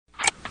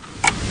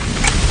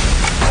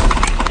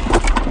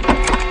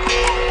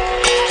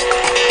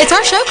It's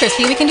our show,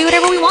 Christy. We can do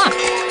whatever we want.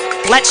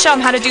 Let's show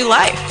them how to do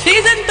life.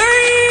 Season 3!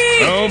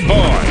 Oh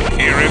boy,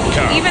 here it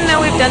comes. Even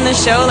though we've done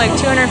this show like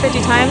 250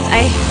 times,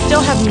 I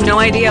still have no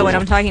idea what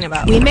I'm talking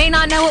about. We may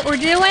not know what we're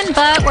doing,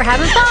 but we're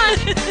having fun.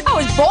 I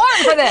was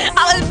born for this.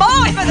 I was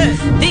born for this.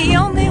 The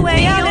only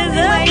way out is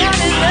up.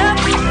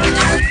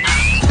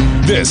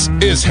 This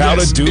is How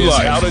to Do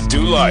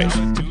Life.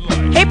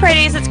 Hey,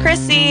 pretties, it's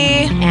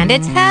Chrissy. And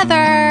it's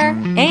Heather.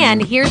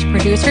 And here's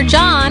producer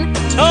John.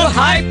 To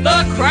hype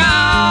the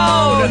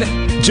crowd.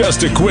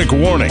 Just a quick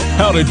warning.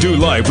 How to Do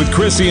Life with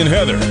Chrissy and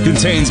Heather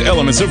contains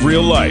elements of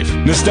real life,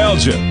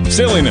 nostalgia,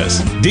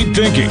 silliness, deep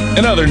thinking,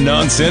 and other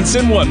nonsense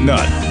and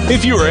whatnot.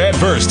 If you are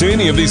adverse to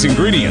any of these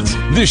ingredients,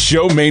 this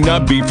show may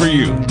not be for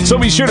you. So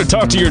be sure to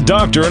talk to your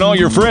doctor and all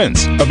your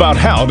friends about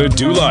how to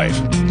do life.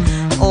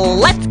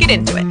 Let's get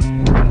into it.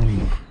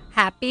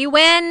 Happy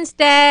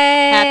Wednesday.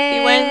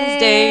 Happy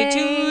Wednesday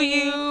to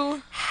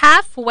you.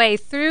 Halfway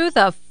through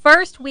the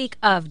first week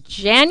of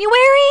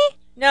January?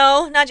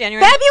 No, not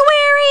January.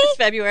 February? It's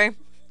February.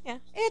 Yeah,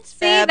 it's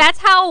See, Feb. that's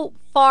how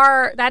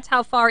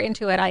far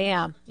into it I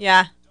am.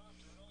 Yeah.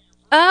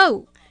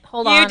 Oh,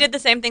 hold on. You did the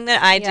same thing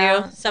that I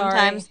Yeah, do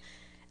sometimes.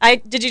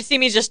 Did you see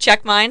me just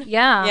check mine?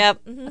 Yeah.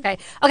 Yep. Mm-hmm.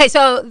 Okay,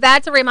 so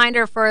that's a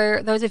reminder for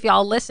those of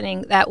y'all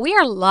listening that we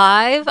are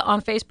live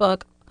on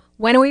Facebook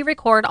when we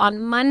record on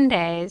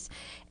Mondays.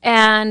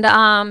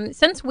 And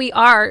since we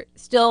are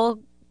still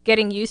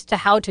getting used to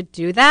how to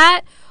do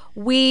that,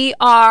 we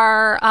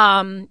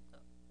are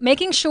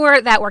making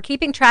sure that we're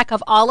keeping track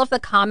of all of the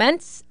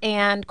comments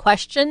and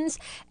questions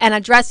and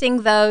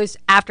addressing those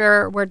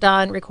after we're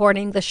done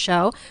recording the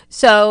show.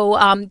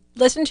 So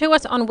listen to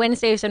us on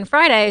Wednesdays and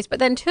Fridays, but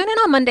then tune in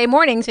on Monday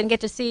mornings and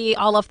get to see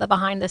all of the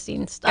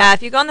behind-the-scenes stuff. Yeah,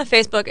 if you go on the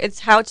Facebook, it's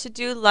How to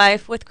Do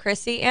Life with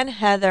Chrissy and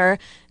Heather.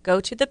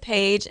 Go to the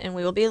page, and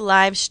we will be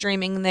live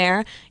streaming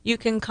there. You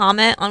can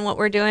comment on what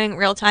we're doing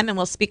real time, and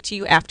we'll speak to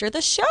you after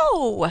the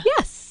show.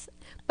 Yes.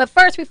 But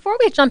first, before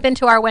we jump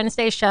into our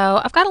Wednesday show,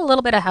 I've got a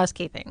little bit of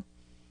housekeeping.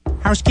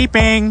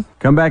 Housekeeping.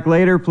 Come back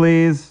later,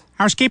 please.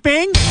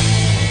 Housekeeping.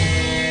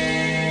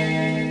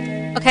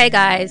 Okay,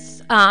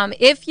 guys,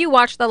 if you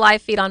watch the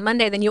live feed on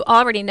Monday, then you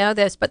already know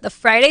this, but the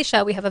Friday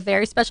show, we have a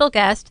very special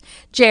guest.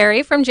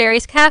 Jerry from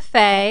Jerry's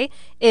Cafe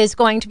is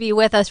going to be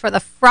with us for the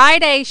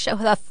Friday show,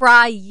 the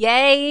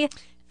Friday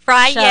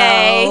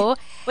show.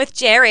 With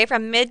Jerry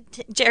from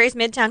Jerry's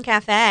Midtown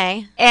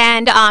Cafe.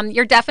 And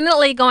you're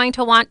definitely going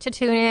to want to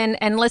tune in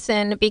and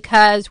listen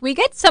because we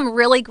get some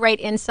really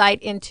great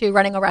insight into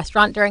running a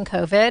restaurant during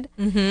COVID.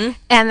 Mm-hmm.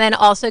 And then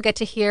also get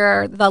to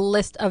hear the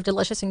list of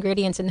delicious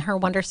ingredients in her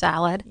Wonder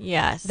Salad.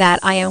 Yes. That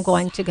I am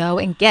going to go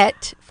and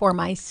get for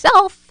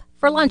myself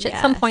for lunch at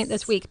some point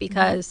this week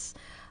because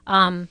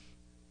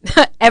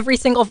every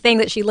single thing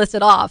that she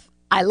listed off,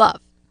 I love.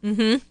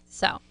 Mm-hmm.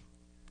 So.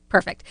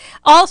 Perfect.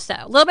 Also,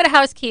 a little bit of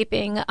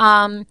housekeeping.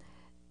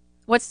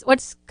 What's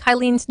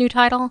Kylene's new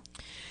title?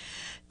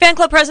 Fan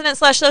club president /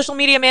 social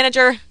media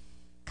manager.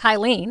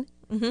 Kylene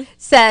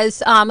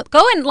says,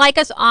 go and like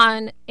us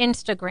on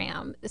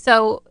Instagram.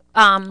 So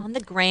on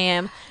the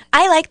gram.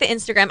 I like the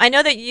Instagram. I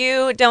know that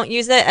you don't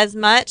use it as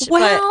much,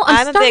 well, but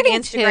I'm a big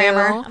starting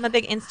Instagrammer. to. I'm a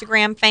big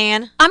Instagram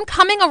fan. I'm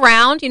coming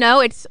around. You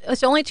know, it's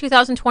only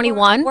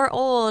 2021. We're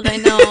old. I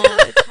know.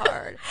 It's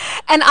hard.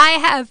 And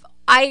I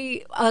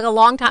a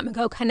long time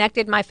ago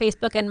connected my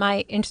Facebook and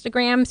my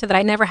Instagram so that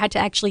I never had to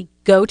actually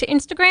go to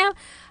Instagram.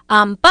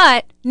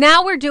 But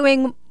now we're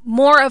doing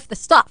more of the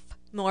stuff.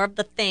 More of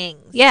the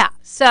things. Yeah.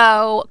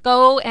 So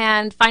go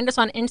and find us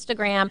on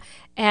Instagram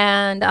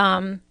and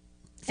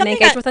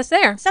engage with us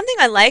there. Something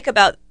I like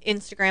about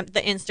Instagram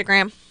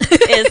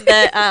is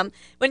that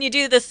when you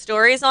do the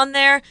stories on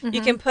there,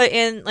 you can put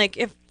in, like,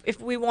 if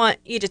we want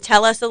you to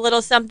tell us a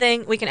little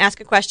something, we can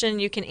ask a question,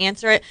 you can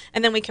answer it,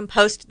 and then we can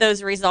post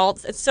those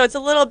results. So it's a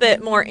little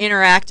bit more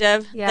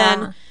interactive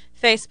than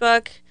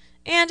Facebook,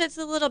 and it's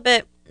a little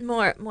bit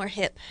more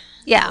hip.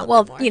 Yeah,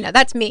 well, you know,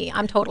 that's me.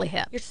 I'm totally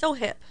hip. You're so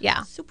hip.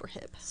 Yeah. Super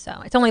hip. So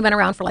it's only been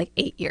around for like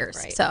 8 years.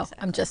 Right, so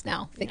exactly. I'm just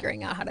now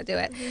figuring out how to do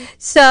it.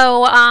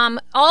 So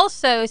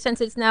also,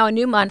 since it's now a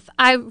new month,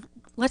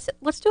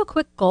 let's do a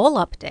quick goal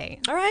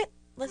update. All right.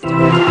 Let's do it.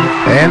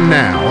 And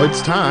now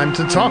it's time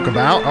to talk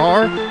about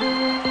our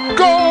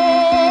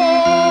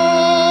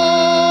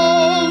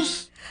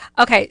goals.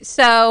 Okay,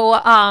 so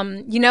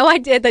I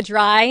did the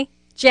dry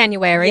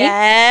January.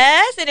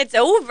 Yes, and it's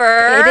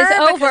over. It is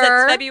because over.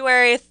 It's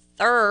February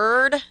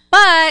 3rd.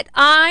 But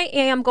I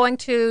am going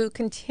to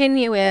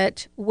continue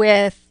it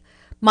with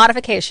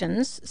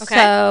modifications. Okay.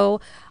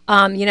 So,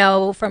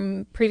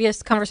 from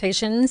previous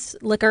conversations,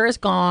 liquor is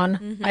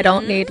gone. I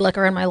don't need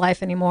liquor in my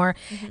life anymore.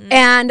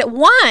 And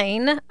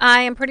wine,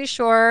 I am pretty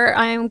sure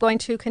I am going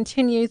to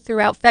continue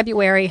throughout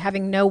February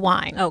having no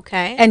wine.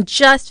 Okay. And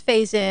just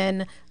phase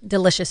in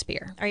delicious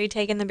beer. Are you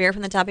taking the beer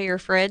from the top of your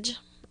fridge?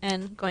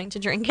 and going to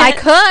drink it? I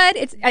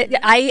could.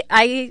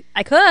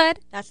 I could.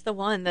 That's the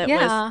one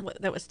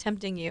that was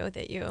tempting you.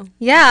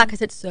 Yeah,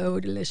 because it's so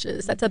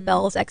delicious. That's a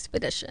Bell's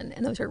Expedition,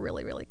 and those are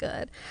really, really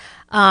good.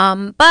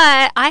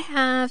 But I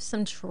have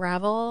some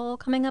travel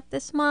coming up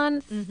this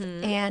month,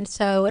 and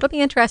so it'll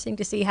be interesting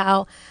to see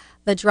how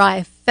the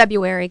dry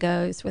February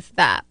goes with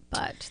that.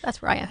 But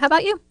that's where I am. How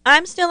about you?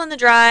 I'm still in the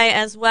dry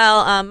as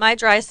well. My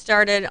dry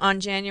started on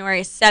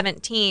January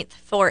 17th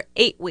for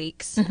 8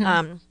 weeks.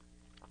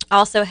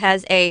 Also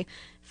has a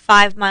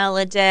 5 mile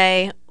a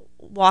day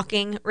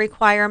walking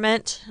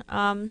requirement.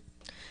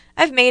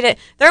 I've made it.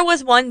 There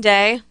was one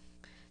day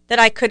that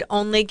I could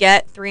only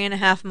get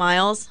 3.5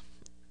 miles.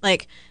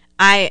 Like,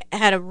 I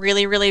had a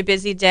really, really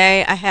busy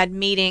day. I had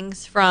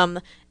meetings from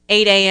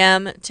 8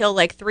 a.m. till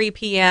like 3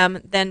 p.m.,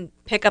 then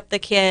pick up the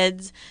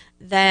kids,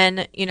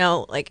 then,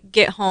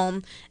 get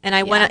home. And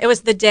I went, it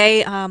was the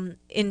day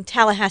in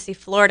Tallahassee,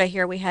 Florida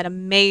here, we had a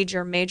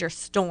major, major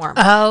storm.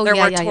 Oh, there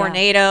were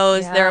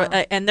tornadoes.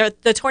 Yeah.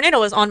 The tornado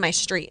was on my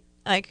street.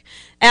 Like,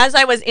 as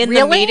I was in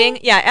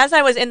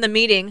the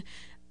meeting,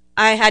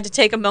 I had to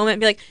take a moment and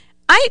be like,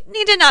 I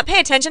need to not pay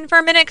attention for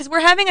a minute because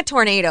we're having a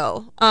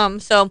tornado.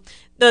 So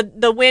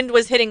the wind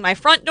was hitting my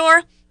front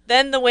door.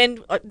 Then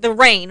the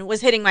rain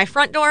was hitting my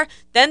front door.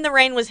 Then the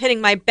rain was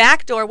hitting my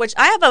back door, which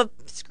I have a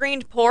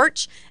screened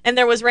porch, and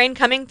there was rain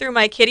coming through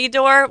my kitty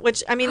door,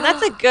 which, I mean,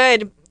 that's a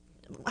good,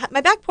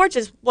 my back porch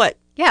is what?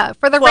 Yeah,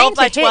 for the rain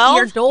to hit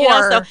your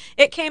door. So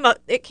it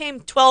came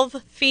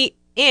 12 feet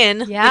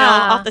in,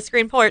 off the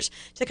screen porch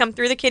to come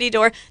through the kitty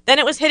door. Then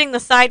it was hitting the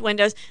side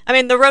windows. I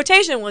mean, the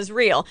rotation was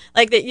real.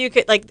 Like that, you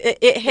could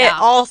it hit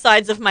all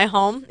sides of my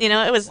home.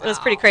 It was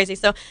pretty crazy.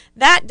 So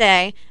that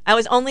day, I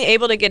was only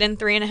able to get in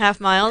 3.5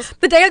 miles.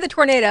 The day of the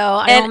tornado,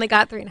 I only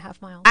got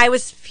 3.5 miles. I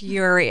was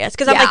furious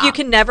because I'm like, you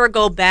can never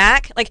go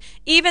back. Like,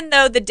 even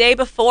though the day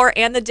before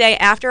and the day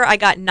after, I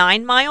got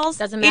 9 miles.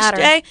 Doesn't matter.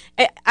 Each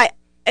day.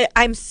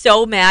 I'm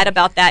so mad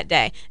about that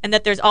day, and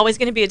that there's always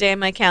going to be a day in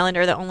my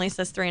calendar that only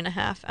says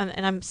 3.5,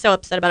 and I'm so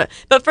upset about it.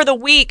 But for the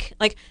week,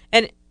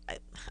 and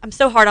I'm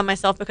so hard on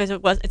myself because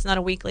it's not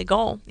a weekly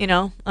goal,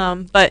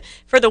 But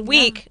for the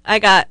week, I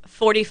got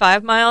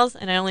 45 miles,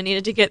 and I only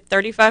needed to get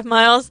 35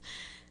 miles.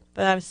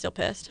 But I'm still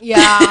pissed.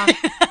 Yeah,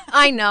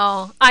 I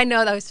know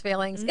those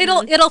feelings.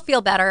 It'll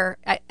feel better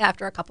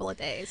after a couple of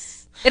days.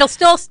 It'll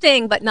still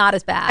sting, but not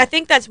as bad. I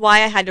think that's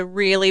why I had to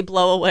really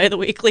blow away the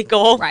weekly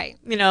goal. Right.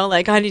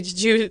 I need to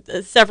do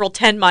several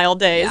 10-mile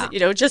days,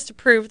 just to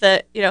prove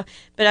that,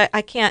 but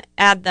I can't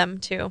add them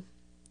to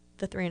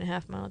the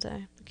 3.5 mile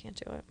day. I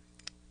can't do it.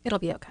 It'll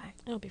be okay.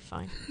 It'll be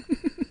fine.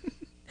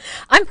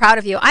 I'm proud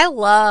of you. I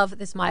love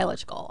this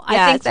mileage goal.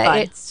 Yeah, I think that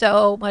it's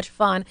so much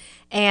fun.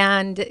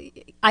 And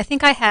I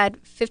think I had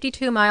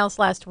 52 miles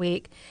last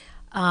week,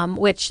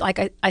 which,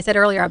 like I said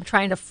earlier, I'm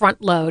trying to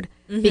front load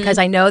because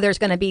I know there's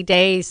going to be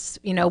days,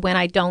 when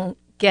I don't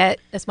get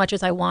as much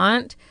as I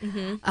want.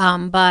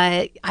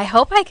 But I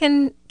hope I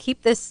can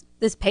keep this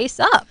pace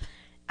up.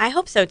 I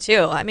hope so,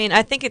 too. I mean,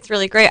 I think it's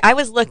really great. I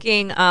was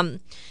looking,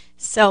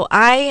 so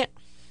I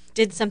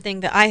did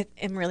something that I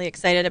am really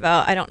excited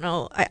about. I don't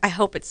know. I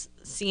hope it's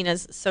seen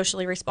as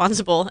socially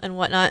responsible and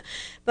whatnot.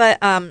 But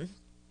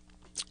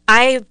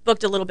I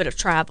booked a little bit of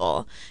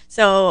travel.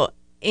 So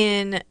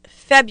in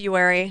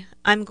February,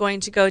 I'm going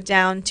to go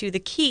down to the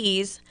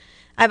Keys.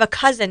 I have a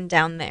cousin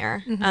down there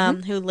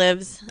who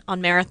lives on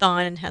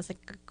Marathon and has a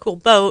cool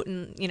boat,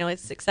 and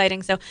it's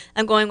exciting. So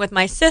I'm going with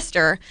my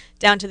sister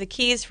down to the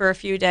Keys for a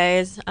few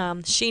days.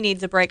 She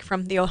needs a break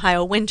from the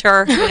Ohio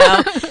winter,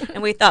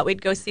 and we thought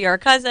we'd go see our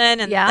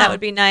cousin, and that would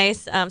be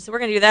nice. So we're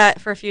going to do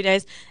that for a few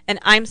days, and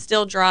I'm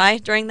still dry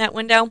during that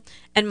window,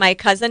 and my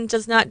cousin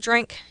does not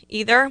drink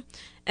either,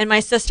 and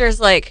my sister's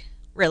like,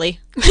 really?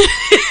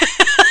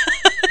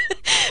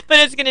 But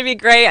it's going to be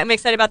great. I'm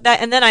excited about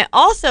that. And then I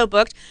also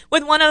booked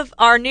with one of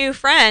our new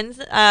friends.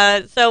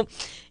 So,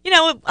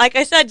 like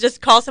I said,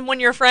 just call someone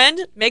your friend,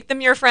 make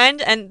them your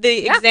friend. And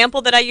the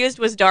example that I used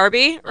was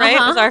Darby, right? It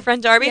was our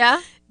friend Darby.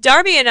 Yeah.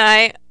 Darby and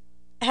I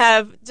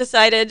have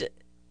decided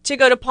to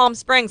go to Palm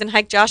Springs and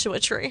hike Joshua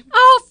Tree.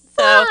 Oh,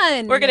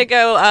 fun. So we're going to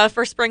go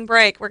for spring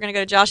break. We're going to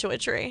go to Joshua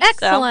Tree.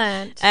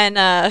 Excellent. So,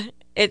 and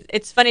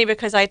it's funny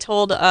because I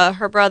told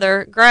her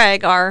brother,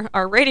 Greg,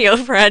 our radio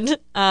friend,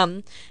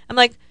 I'm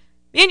like,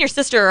 me and your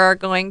sister are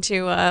going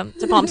to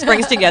Palm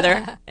Springs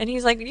together. And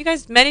he's like, you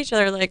guys met each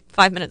other like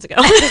 5 minutes ago.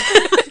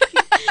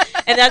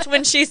 And that's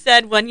when she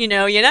said, when you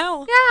know, you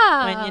know.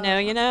 Yeah. When you know,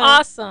 you know.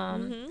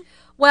 Awesome.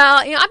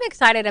 Well, I'm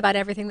excited about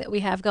everything that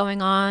we have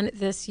going on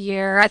this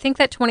year. I think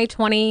that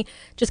 2020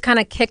 just kind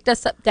of kicked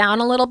us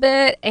down a little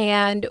bit,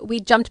 and we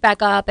jumped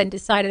back up and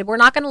decided we're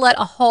not going to let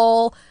a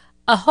whole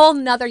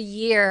nother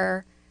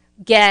year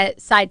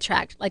get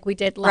sidetracked like we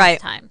did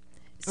last time.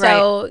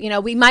 So,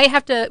 we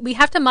have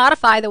to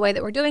modify the way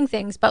that we're doing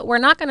things, but we're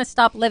not going to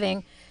stop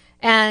living.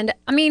 And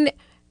I mean,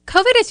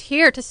 COVID is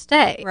here to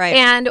stay. Right.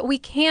 And we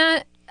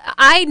can't,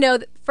 I know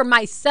that for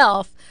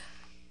myself,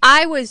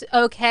 I was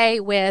okay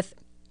with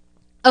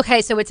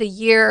okay, so it's a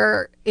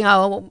year,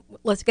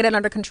 let's get it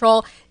under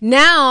control.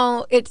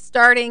 Now it's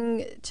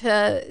starting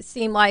to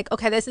seem like,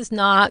 okay, this is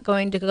not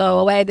going to go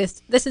away.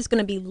 This is going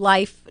to be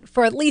life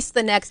for at least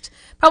the next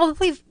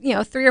probably,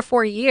 3 or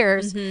 4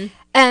 years.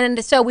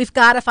 And so we've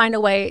got to find a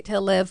way to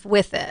live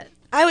with it.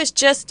 I was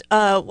just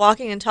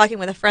walking and talking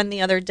with a friend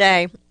the other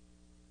day,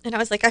 and I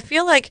was like, I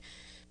feel like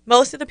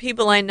most of the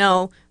people I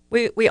know,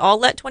 we all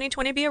let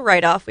 2020 be a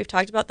write-off. We've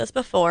talked about this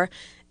before.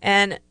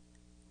 And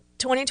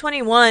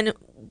 2021,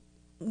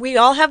 we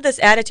all have this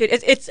attitude.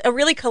 It's a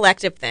really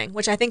collective thing,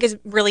 which I think is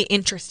really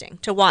interesting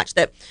to watch,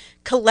 that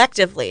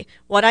collectively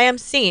what I am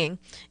seeing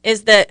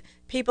is that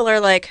people are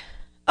like,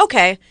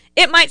 okay,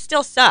 it might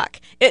still suck.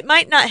 It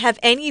might not have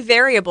any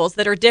variables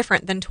that are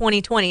different than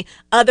 2020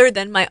 other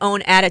than my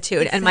own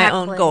attitude and my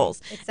own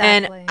goals.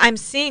 And I'm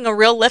seeing a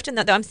real lift in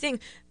that, though. I'm seeing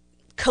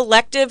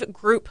collective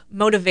group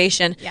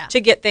motivation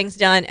to get things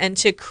done and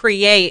to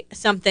create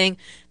something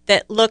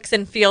that looks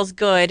and feels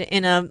good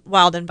in a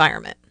wild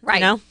environment.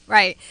 Right.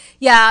 Right.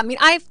 Yeah. I mean,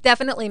 I've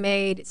definitely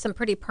made some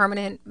pretty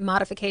permanent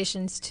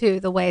modifications to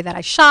the way that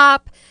I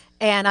shop.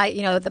 And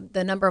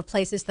the number of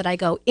places that I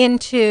go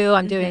into.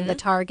 I'm doing the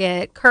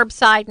Target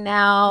curbside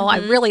now. I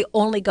really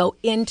only go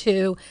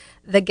into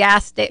the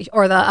gas station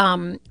or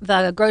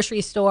the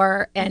grocery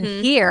store and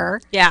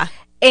here. Yeah.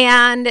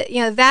 And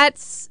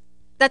that's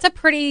a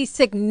pretty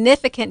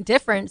significant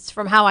difference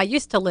from how I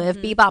used to live,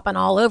 bebopping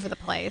all over the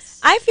place.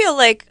 I feel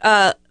like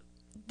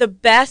the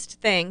best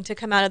thing to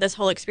come out of this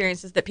whole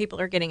experience is that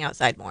people are getting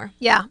outside more.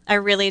 Yeah. I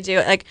really do.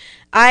 Like,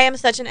 I am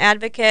such an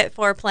advocate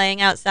for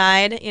playing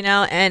outside,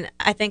 and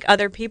I think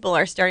other people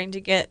are starting to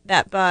get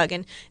that bug.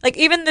 And, like,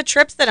 even the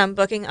trips that I'm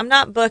booking, I'm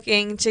not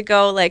booking to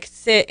go, like,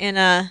 sit in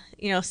a,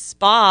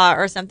 spa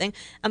or something.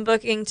 I'm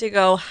booking to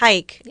go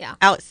hike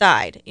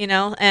outside,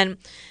 and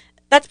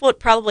that's what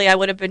probably I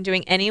would have been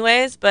doing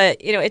anyways, but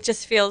it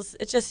just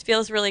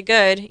feels really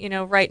good.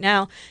 Right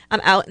now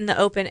I'm out in the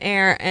open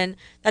air, and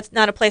that's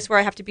not a place where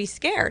I have to be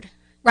scared.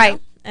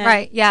 Right.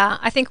 Right. Yeah.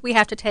 I think we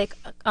have to take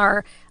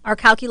our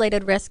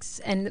calculated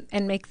risks and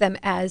make them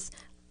as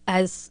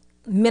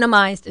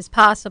minimized as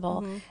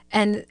possible,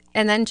 and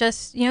then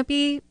just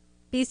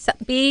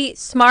be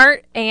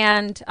smart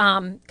and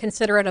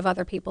considerate of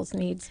other people's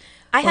needs.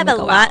 I have a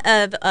lot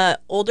of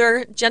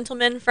older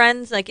gentlemen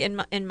friends, like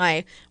in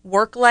my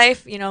work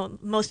life.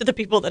 Most of the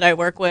people that I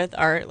work with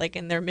are like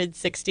in their mid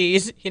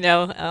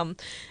 60s.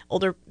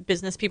 Older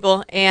business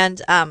people,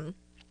 and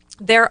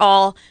they're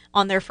all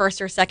on their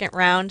first or second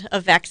round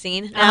of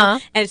vaccine now.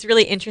 And it's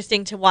really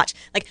interesting to watch.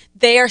 Like,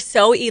 they are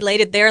so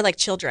elated. They're like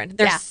children.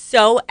 They're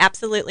so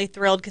absolutely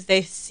thrilled because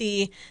they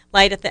see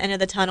light at the end of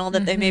the tunnel,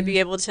 that they may be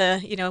able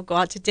to, go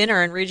out to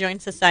dinner and rejoin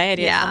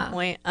society at some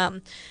point.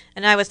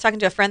 And I was talking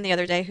to a friend the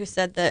other day who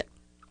said that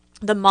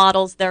the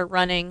models they're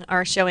running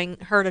are showing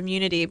herd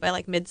immunity by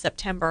like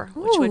mid-September,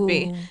 which would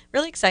be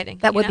really exciting.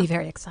 That would be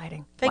very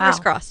exciting.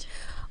 Fingers crossed.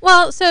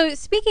 Well, so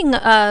speaking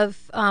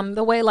of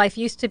the way life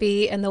used to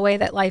be and the way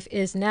that life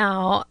is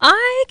now,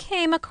 I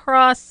came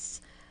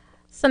across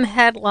some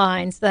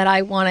headlines that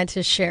I wanted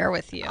to share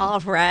with you. All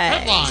right.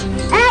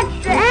 Headlines.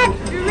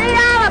 Extra, read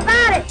all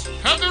about it.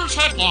 Heather's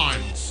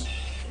headlines.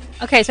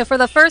 Okay, so for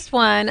the first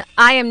one,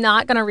 I am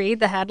not going to read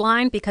the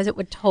headline because it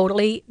would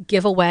totally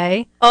give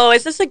away. Oh,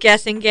 is this a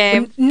guessing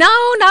game? No,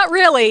 not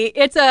really.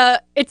 It's a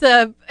it's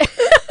a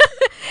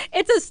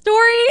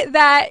story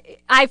that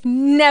I've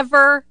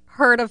never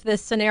heard of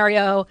this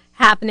scenario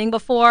happening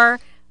before,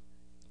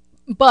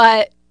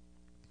 but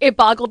it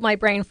boggled my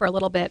brain for a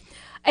little bit.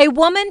 A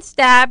woman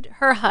stabbed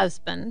her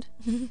husband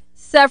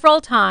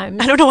several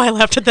times. I don't know why I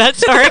laughed at that.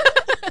 Sorry.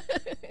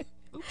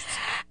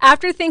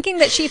 After thinking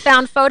that she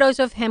found photos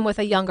of him with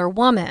a younger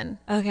woman.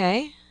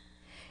 Okay.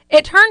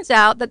 It turns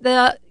out that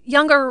the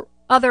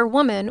other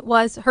woman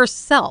was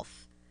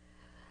herself.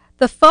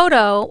 The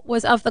photo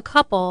was of the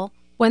couple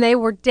when they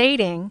were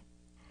dating.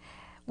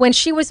 When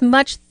she was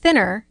much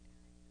thinner,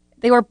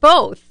 they were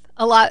both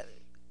a lot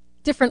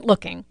different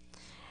looking.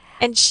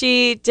 And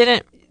she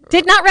did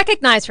not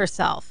recognize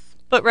herself.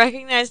 But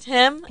recognized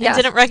him? Yes.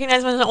 And didn't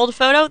recognize him as an old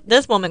photo?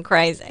 This woman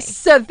crazy.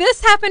 So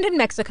this happened in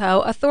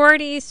Mexico.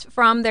 Authorities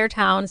from their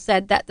town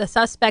said that the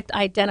suspect,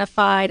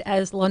 identified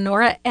as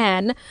Lenora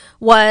N.,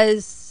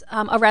 was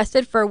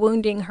arrested for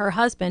wounding her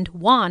husband,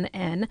 Juan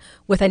N.,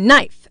 with a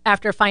knife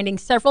after finding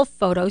several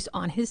photos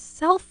on his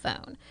cell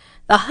phone.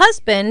 The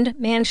husband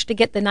managed to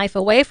get the knife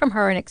away from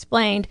her and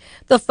explained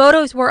the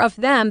photos were of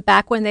them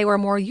back when they were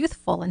more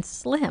youthful and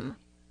slim.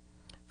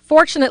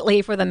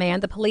 Fortunately for the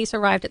man, the police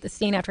arrived at the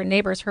scene after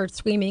neighbors heard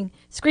screaming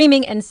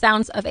and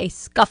sounds of a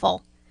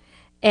scuffle.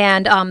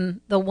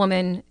 And the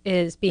woman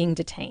is being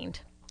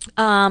detained.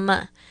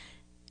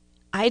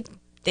 I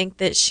think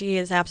that she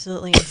is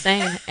absolutely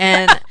insane.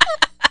 And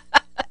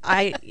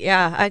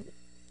I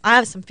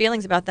have some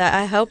feelings about that.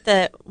 I hope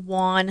that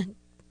Juan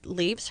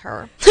leaves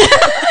her.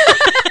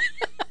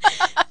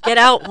 Get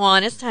out,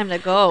 Juan. It's time to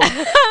go.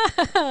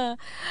 That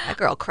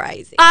girl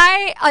crazy.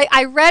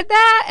 I read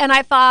that and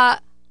I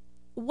thought,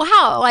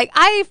 wow, like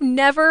I've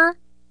never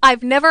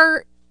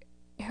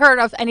heard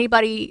of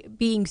anybody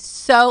being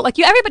so like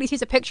everybody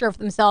sees a picture of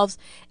themselves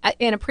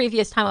in a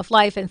previous time of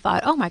life and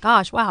thought, oh my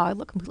gosh, wow, I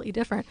look completely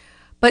different.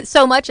 But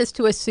so much as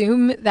to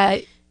assume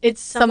that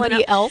it's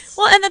somebody else.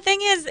 Well, and the thing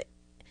is,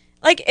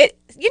 like,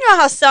 you know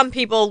how some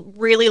people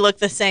really look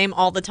the same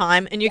all the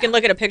time, and you can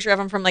look at a picture of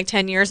him from like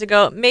 10 years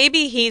ago.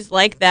 Maybe he's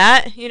like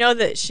that,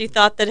 that she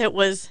thought that it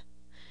was,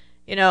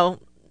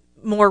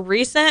 more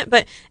recent.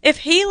 But if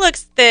he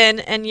looks thin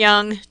and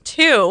young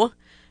too,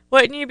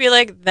 wouldn't you be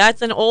like,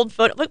 that's an old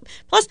photo? Look,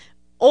 plus,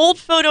 old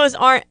photos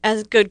aren't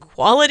as good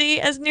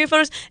quality as new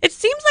photos. It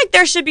seems like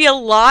there should be a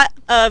lot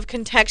of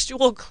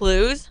contextual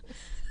clues,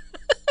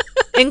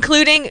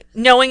 including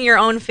knowing your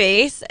own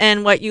face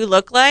and what you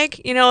look like,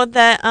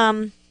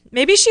 that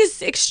maybe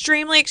she's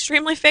extremely,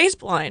 extremely face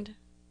blind.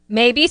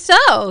 Maybe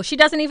so. She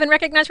doesn't even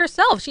recognize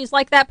herself. She's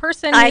like that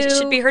person I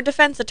should be her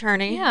defense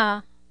attorney.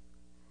 Yeah.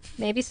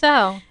 Maybe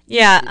so.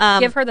 Yeah.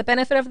 Give her the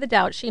benefit of the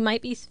doubt. She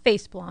might be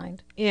face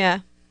blind. Yeah.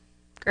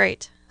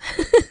 Great.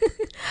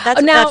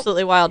 That's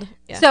absolutely wild.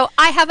 Yeah. So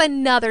I have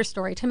another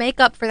story to make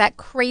up for that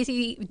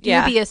crazy,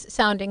 dubious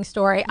sounding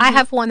story. I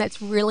have one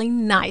that's really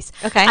nice.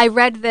 Okay. I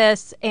read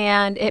this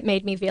and it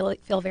made me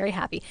feel very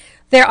happy.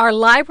 There are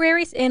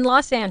libraries in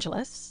Los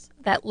Angeles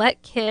that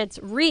let kids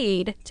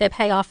read to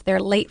pay off their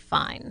late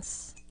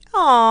fines.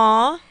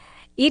 Aww.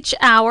 Each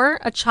hour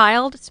a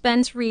child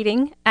spends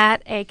reading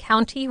at a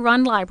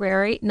county-run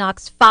library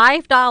knocks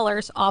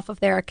 $5 off of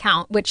their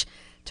account, which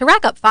to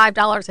rack up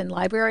 $5 in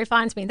library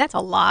fines, that's a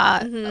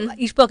lot. Mm-hmm.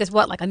 Each book is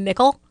what, like a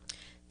nickel?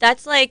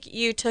 That's like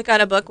you took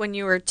out a book when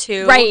you were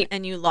 2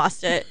 and you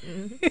lost it.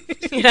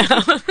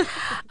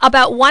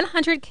 About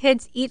 100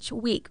 kids each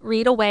week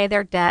read away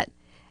their debt,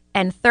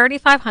 and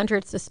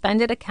 3,500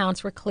 suspended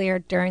accounts were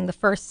cleared during the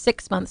first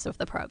 6 months of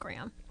the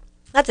program.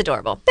 That's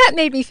adorable. That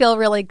made me feel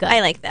really good. I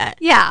like that.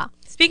 Yeah.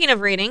 Speaking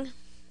of reading,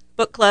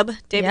 book club,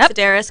 David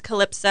Sedaris,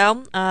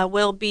 Calypso,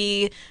 will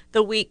be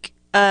the week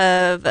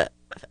of,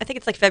 I think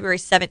it's like February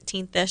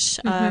 17th-ish,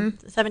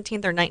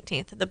 17th or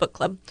 19th, the book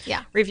club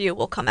review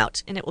will come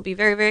out, and it will be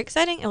very, very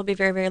exciting. It will be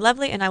very, very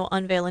lovely, and I will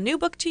unveil a new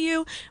book to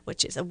you,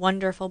 which is a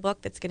wonderful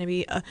book that's going to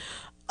be,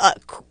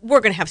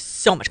 we're going to have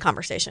so much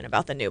conversation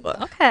about the new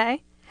book.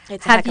 Okay.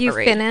 It's have you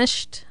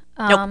finished?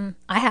 Nope.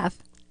 I have.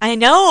 I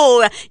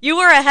know. You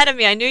were ahead of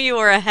me. I knew you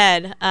were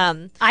ahead.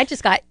 I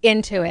just got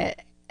into it,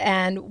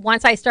 and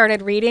once I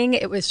started reading,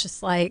 it was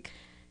just like,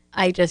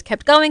 I just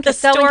kept going, The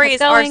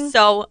stories are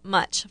so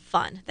much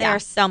fun. They are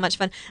so much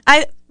fun.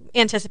 I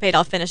anticipate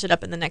I'll finish it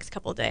up in the next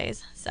couple of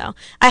days. So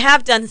I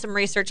have done some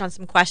research on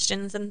some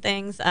questions and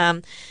things.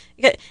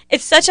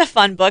 It's such a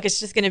fun book. It's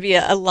just going to be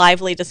a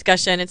lively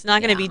discussion. It's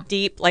not going to be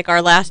deep like our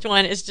last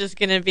one. It's just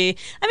going to be,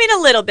 a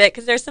little bit,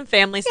 because there's some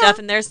family stuff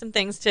and there's some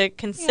things to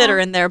consider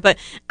in there. But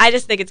I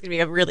just think it's going to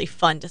be a really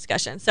fun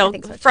discussion. So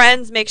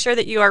friends, make sure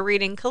that you are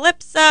reading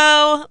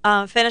Calypso,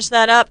 finish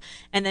that up,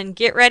 and then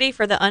get ready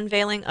for the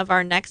unveiling of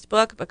our next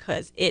book,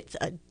 because it's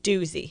a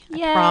doozy.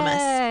 I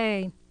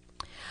promise.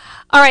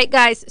 All right,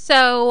 guys.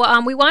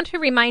 So we want to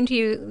remind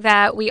you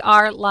that we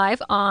are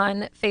live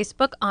on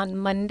Facebook on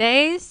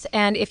Mondays.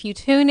 And if you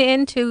tune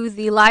in to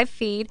the live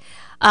feed,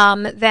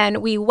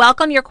 then we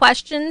welcome your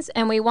questions,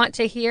 and we want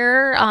to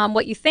hear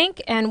what you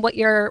think and what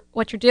you're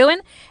doing.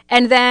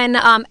 And then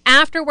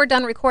after we're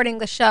done recording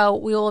the show,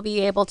 we will be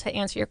able to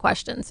answer your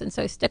questions. And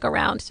so stick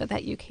around so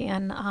that you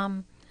can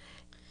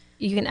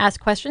ask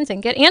questions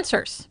and get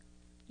answers.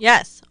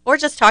 Yes. Or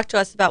just talk to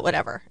us about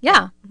whatever.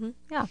 Yeah. Mm-hmm.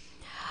 Yeah.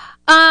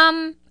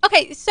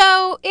 Okay,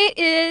 so it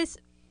is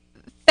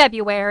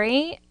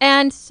February,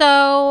 and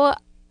so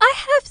I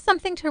have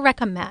something to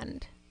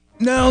recommend.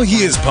 Now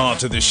here's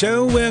part of the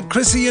show where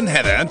Chrissy and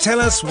Heather tell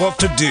us what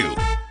to do.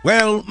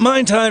 Well,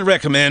 might I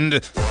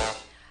recommend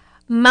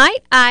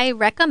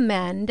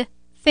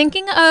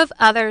thinking of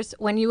others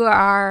when you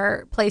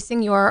are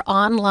placing your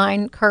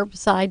online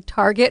curbside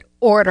Target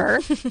order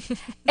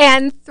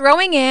and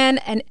throwing in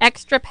an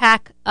extra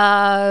pack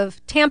of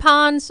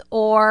tampons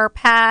or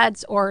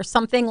pads or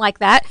something like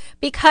that,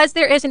 because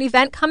there is an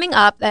event coming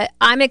up that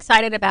I'm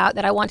excited about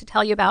that I want to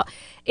tell you about.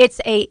 It's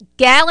a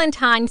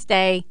Galentine's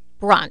Day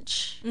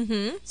brunch.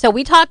 Mm-hmm. So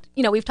we've talked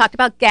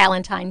about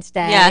Galentine's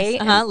Day.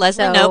 Yes,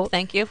 Leslie Knope,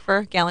 thank you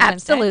for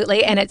Galentine's Day.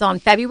 Absolutely, and it's on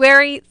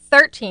February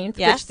 13th,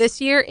 which this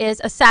year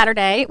is a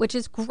Saturday, which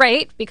is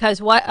great,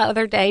 because what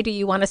other day do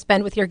you want to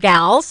spend with your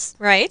gals?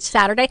 Right.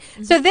 Saturday.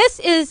 Mm-hmm. So this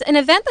is an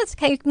event that's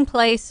taking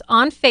place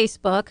on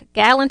Facebook,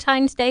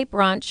 Galentine's Day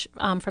brunch,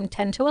 from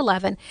 10 to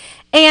 11,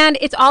 and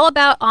it's all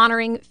about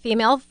honoring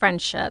female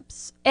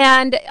friendships.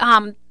 And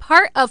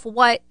part of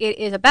what it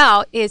is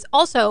about is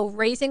also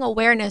raising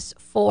awareness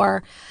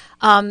for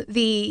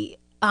the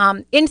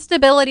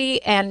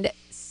instability and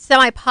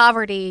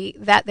semi-poverty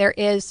that there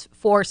is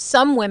for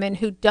some women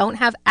who don't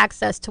have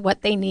access to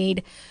what they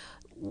need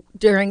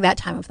during that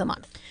time of the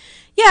month.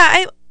 Yeah,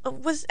 I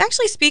was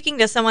actually speaking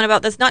to someone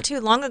about this not too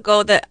long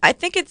ago, that I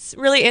think it's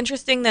really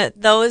interesting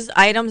that those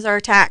items are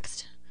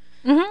taxed.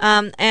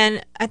 Mm-hmm.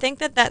 And I think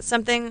that that's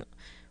something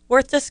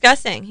worth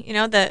discussing. You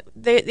know, that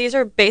these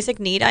are basic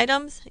need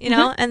items, you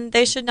know, and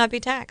they should not be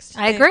taxed.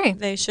 I agree.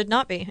 They should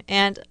not be.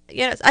 And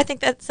yes, I think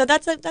that's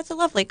a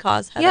lovely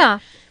cause, Heather. Yeah.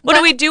 What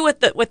do we do with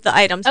the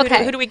items?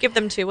 Okay. Who do we give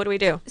them to? What do we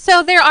do?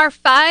 So there are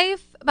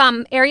 5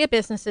 area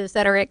businesses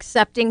that are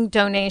accepting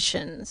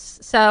donations.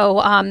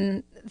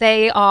 So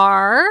they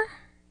are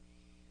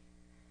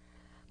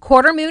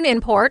Quarter Moon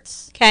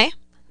Imports. Okay.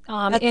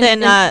 That's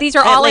in, these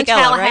are at all Lake in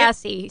Ella, right?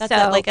 Tallahassee. That's so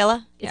at Lake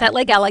Ella? It's at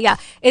Lake Ella, yeah.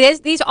 It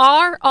is. These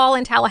are all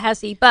in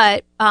Tallahassee,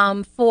 but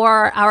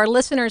for our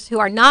listeners who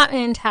are not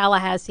in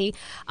Tallahassee,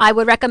 I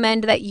would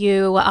recommend that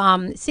you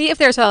see if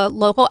there's a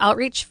local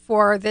outreach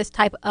for this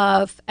type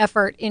of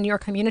effort in your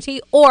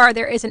community, or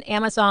there is an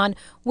Amazon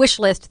wish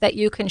list that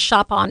you can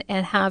shop on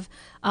and have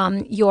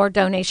your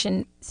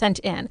donation sent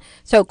in.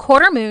 So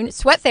Quarter Moon,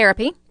 Sweat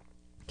Therapy.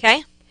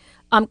 Okay.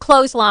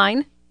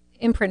 Clothesline,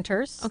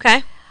 Imprinters.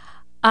 Okay.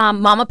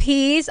 Mama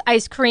P's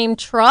Ice Cream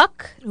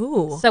Truck.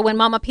 Ooh. So when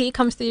Mama P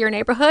comes through your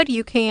neighborhood,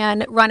 you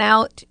can run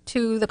out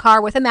to the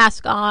car with a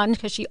mask on,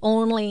 because she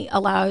only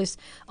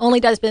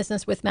does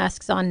business with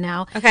masks on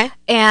now. Okay.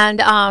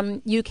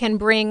 And you can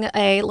bring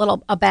a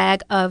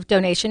bag of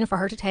donation for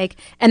her to take.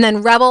 And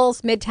then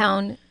Rebels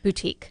Midtown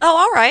Boutique. Oh,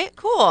 all right.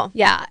 Cool.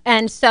 Yeah.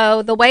 And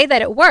so the way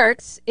that it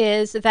works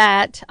is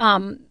that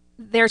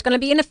there's going to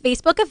be a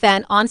Facebook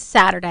event on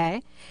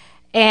Saturday.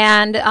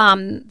 And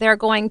they're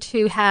going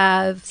to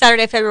have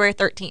Saturday, February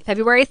 13th.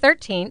 February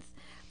 13th.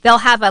 They'll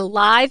have a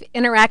live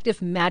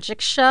interactive magic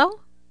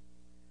show.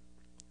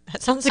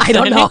 That sounds I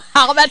exciting. don't know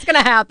how that's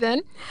going to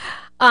happen.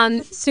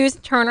 Susan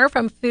Turner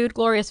from Food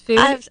Glorious Food.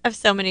 I have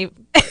so many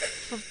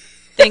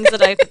things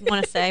that I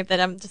want to say,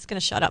 but I'm just going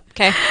to shut up.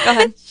 Okay, go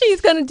ahead.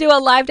 She's going to do a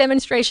live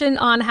demonstration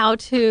on how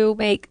to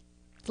make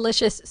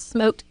delicious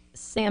smoked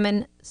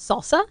salmon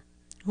salsa.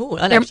 Ooh,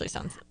 that actually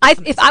sounds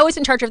If I was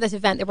in charge of this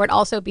event, there would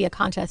also be a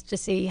contest to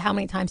see how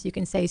many times you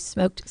can say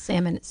smoked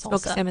salmon salsa.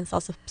 Smoked salmon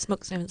salsa,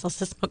 smoked salmon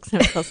salsa, smoked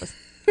salmon salsa.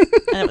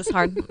 And it was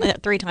hard.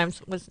 3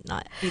 times was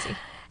not easy.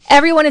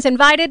 Everyone is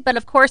invited, but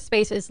of course,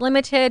 space is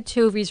limited.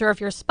 To reserve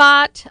your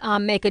spot,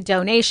 make a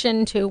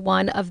donation to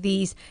one of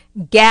these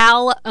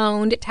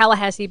gal-owned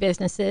Tallahassee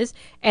businesses,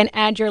 and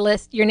add your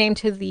name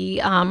to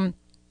the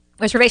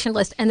reservation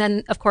list. And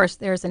then, of course,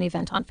 there's an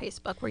event on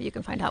Facebook where you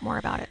can find out more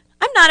about it.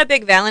 I'm not a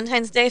big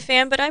Valentine's Day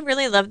fan, but I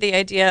really love the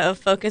idea of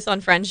focus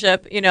on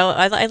friendship. You know,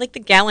 I like the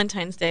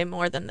Galentine's Day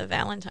more than the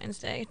Valentine's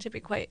Day, to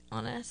be quite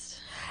honest.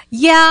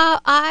 Yeah,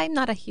 I'm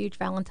not a huge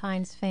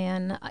Valentine's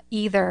fan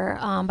either,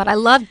 but I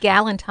love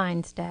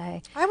Galentine's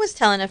Day. I was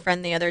telling a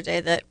friend the other day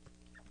that,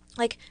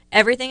 like,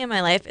 everything in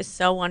my life is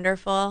so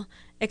wonderful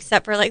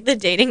except for, like, the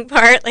dating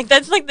part. Like,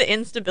 that's, like, the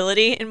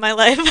instability in my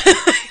life.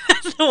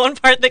 That's the one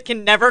part that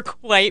can never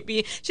quite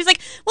be. She's like,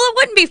 well, it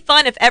wouldn't be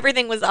fun if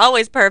everything was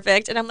always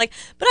perfect. And I'm like,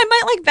 but I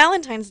might like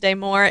Valentine's Day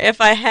more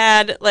if I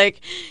had, like,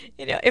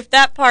 you know, if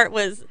that part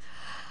was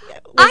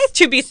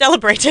to be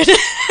celebrated.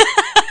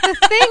 The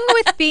thing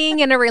with being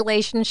in a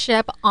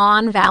relationship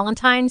on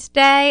Valentine's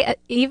Day,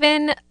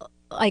 even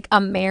like a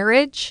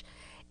marriage,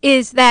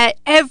 is that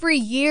every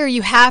year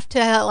you have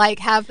to, like,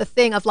 have the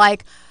thing of,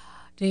 like,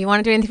 do you want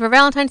to do anything for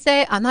Valentine's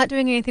Day? I'm not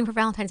doing anything for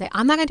Valentine's Day.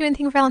 I'm not going to do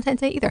anything for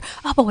Valentine's Day either.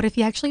 Oh, but what if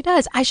he actually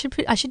does? I should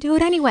do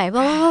it anyway.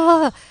 Blah,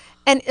 blah, blah.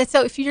 And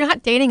so if you're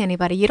not dating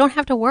anybody, you don't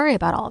have to worry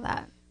about all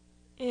that.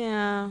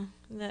 Yeah.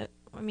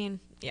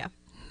 Yeah.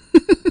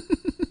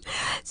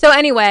 So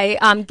anyway,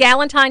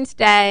 Galentine's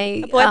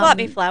Day. A boy bought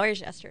me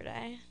flowers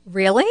yesterday.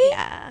 Really?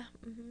 Yeah.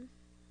 Mm-hmm.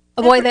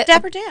 A boy that...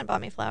 Dapper Dan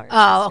bought me flowers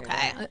yesterday.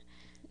 Okay. Uh,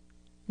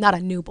 Not a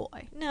new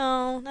boy.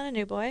 No, not a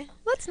new boy.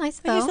 That's nice,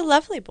 though. But he's a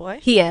lovely boy.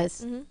 He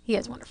is. Mm-hmm. He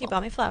is wonderful. He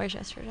bought me flowers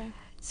yesterday.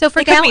 So for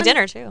he cooked me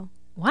dinner, too.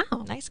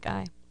 Wow. Nice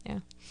guy. Yeah.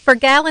 For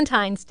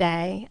Galentine's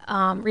Day,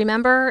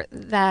 remember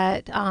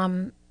that,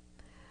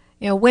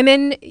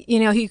 women,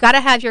 you got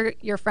to have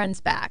your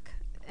friend's back.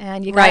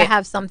 And you got to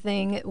have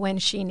something when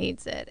she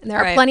needs it. And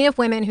there are plenty of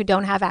women who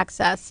don't have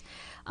access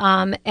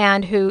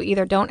and who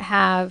either don't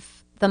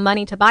have the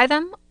money to buy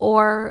them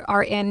or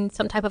are in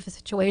some type of a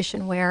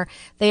situation where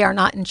they are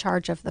not in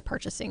charge of the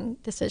purchasing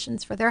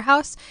decisions for their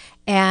house.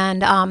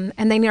 And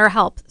they need our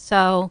help.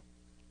 So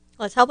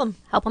let's help them.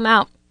 Help them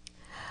out.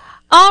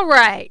 All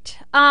right.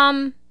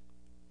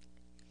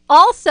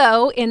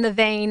 Also in the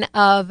vein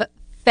of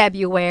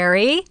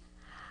February,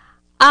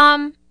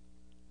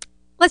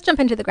 let's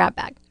jump into the grab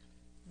bag.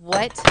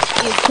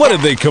 What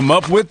did they come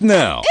up with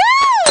now?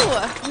 Ew!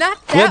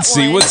 Not that Let's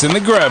see what's in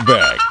the grab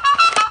bag.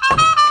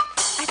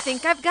 I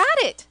think I've got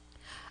it.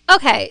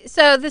 Okay,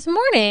 so this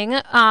morning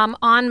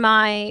on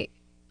my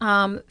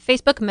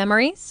Facebook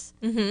memories,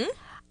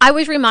 I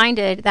was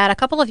reminded that a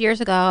couple of years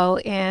ago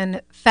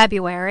in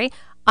February,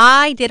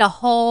 I did a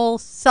whole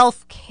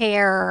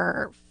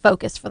self-care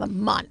focus for the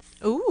month.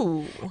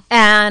 Ooh.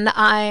 And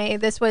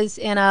this was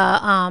in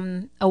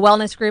a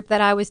wellness group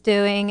that I was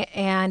doing,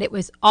 and it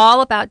was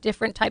all about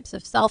different types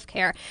of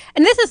self-care.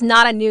 And this is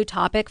not a new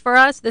topic for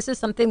us. This is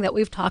something that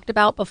we've talked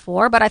about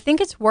before, but I think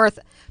it's worth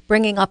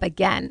bringing up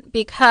again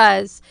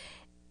because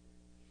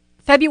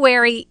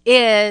February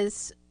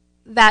is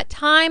that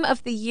time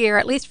of the year,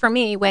 at least for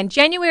me, when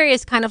January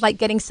is kind of like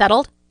getting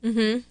settled.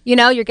 Mm-hmm. You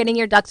know, you're getting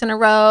your ducks in a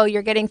row,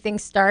 you're getting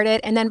things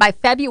started, and then by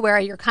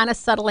February, you're kind of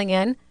settling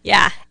in.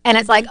 Yeah. And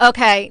it's like,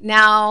 okay,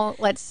 now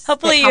let's.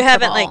 Hopefully, you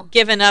haven't like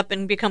given up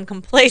and become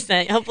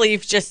complacent. Hopefully,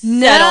 you've just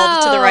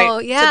settled to the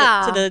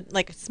right, to the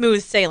like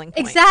smooth sailing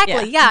point.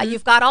 Exactly. Yeah.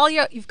 You've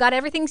got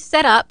everything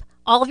set up.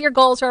 All of your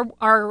goals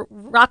are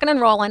rocking and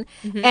rolling,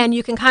 and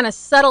you can kind of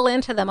settle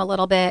into them a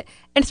little bit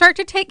and start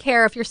to take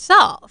care of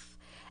yourself.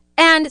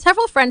 And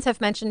several friends have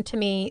mentioned to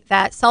me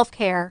that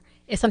self-care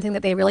is something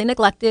that they really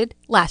neglected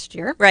last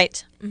year.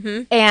 Right.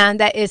 Mm-hmm. And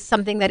that is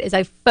something that is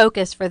a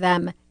focus for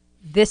them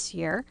this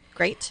year.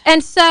 Great.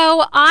 And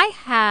so I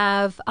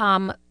have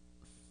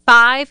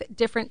 5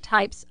 different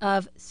types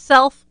of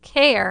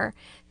self-care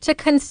to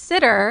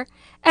consider.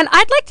 And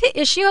I'd like to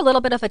issue a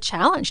little bit of a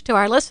challenge to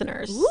our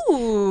listeners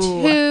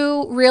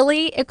to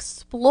really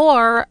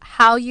explore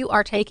how you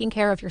are taking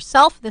care of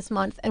yourself this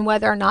month and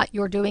whether or not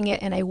you're doing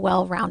it in a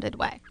well-rounded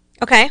way.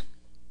 Okay.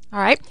 All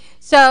right.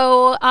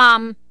 So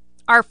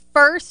our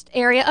first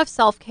area of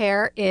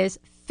self-care is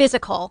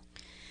physical.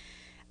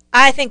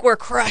 I think we're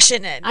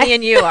crushing it. Me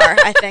and you are.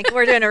 I think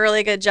we're doing a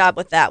really good job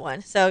with that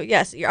one. So,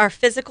 yes, our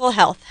physical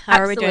health. How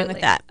are we doing with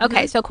that?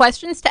 Okay, so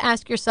questions to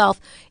ask yourself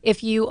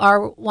if you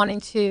are wanting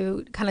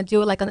to kind of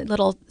do like a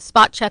little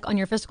spot check on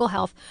your physical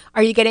health.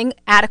 Are you getting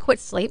adequate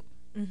sleep?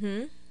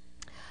 Mm-hmm.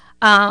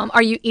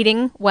 Are you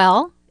eating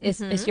well?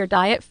 Is your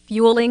diet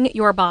fueling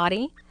your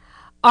body?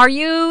 Are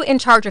you in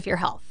charge of your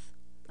health?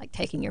 Like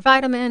taking your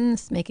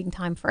vitamins, making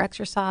time for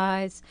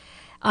exercise.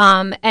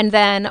 And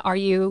then are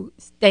you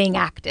staying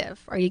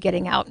active? Are you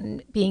getting out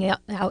and being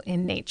out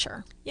in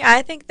nature? Yeah,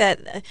 I think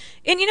that,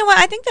 and you know what?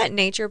 I think that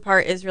nature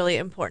part is really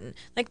important.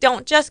 Like,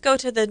 don't just go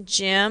to the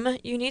gym.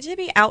 You need to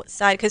be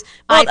outside because,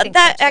 well,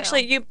 that so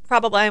actually, you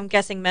probably, I'm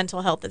guessing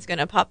mental health is going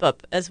to pop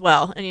up as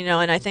well. And,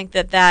 and I think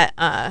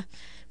that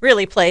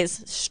really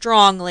plays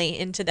strongly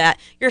into that.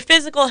 Your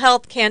physical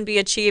health can be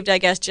achieved, I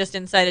guess, just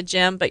inside a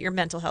gym, but your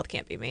mental health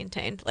can't be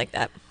maintained like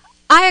that.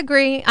 I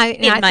agree.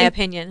 In my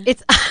opinion.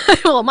 It's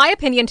well, my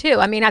opinion too.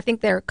 I mean, I think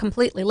they're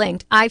completely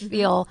linked. I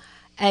feel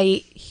a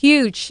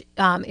huge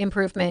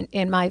improvement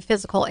in my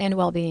physical and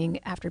well-being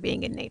after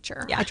being in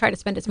nature. Yeah. I try to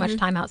spend as much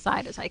time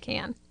outside as I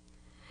can.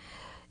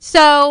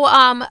 So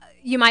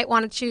you might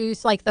want to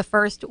choose like the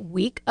first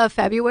week of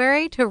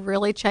February to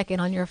really check in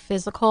on your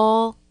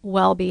physical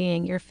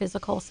well-being, your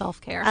physical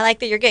self-care. I like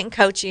that you're getting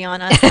coachy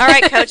on us. All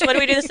right, Coach, what do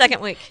we do the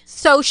second week?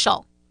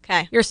 Social.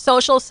 Okay. Your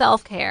social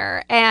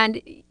self-care. And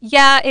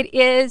yeah, it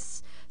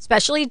is,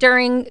 especially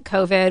during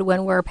COVID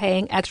when we're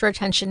paying extra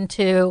attention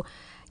to,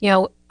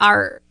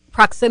 our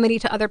proximity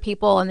to other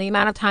people and the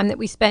amount of time that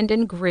we spend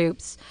in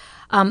groups.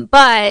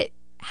 But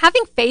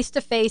having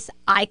face-to-face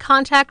eye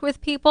contact with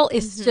people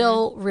is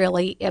still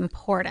really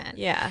important.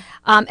 Yeah.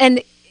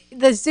 And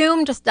the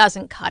Zoom just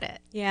doesn't cut it.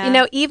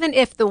 Yeah. Even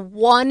if the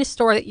one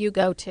store that you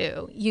go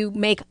to, you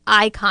make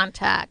eye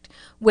contact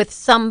with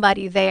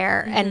somebody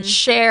there and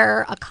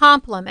share a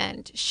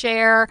compliment,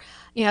 share,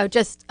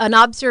 just an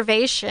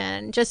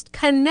observation, just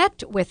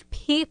connect with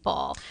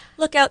people.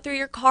 Look out through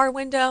your car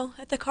window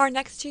at the car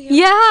next to you.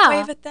 Yeah.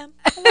 Wave at them.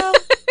 Hello.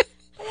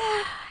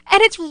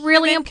 And it's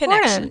really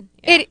important.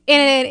 Yeah.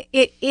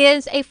 It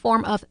is a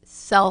form of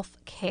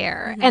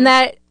self-care. And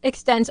that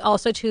extends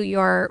also to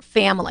your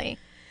family.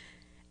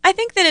 I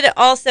think that it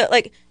also,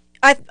 like,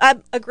 I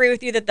agree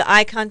with you that the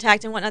eye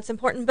contact and whatnot's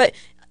important, but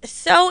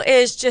so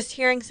is just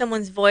hearing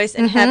someone's voice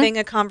and having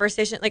a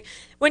conversation. Like,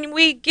 when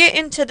we get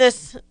into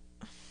this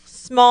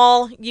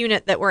small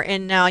unit that we're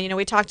in now,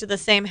 we talk to the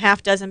same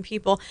half dozen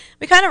people,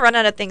 we kind of run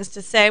out of things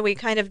to say. We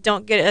kind of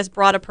don't get as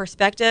broad a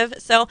perspective.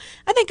 So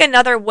I think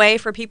another way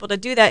for people to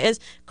do that is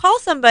call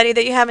somebody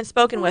that you haven't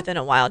spoken with in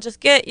a while. Just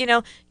get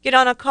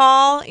on a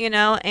call,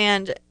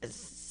 and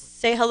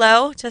say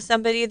hello to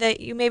somebody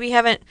that you maybe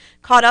haven't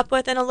caught up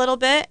with in a little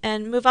bit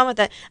and move on with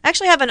that. I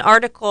actually have an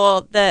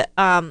article that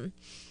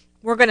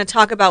we're going to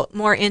talk about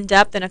more in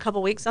depth in a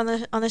couple weeks on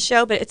the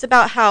show, but it's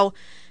about how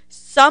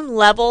some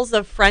levels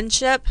of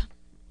friendship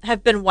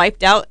have been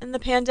wiped out in the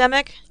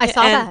pandemic. I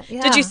saw that.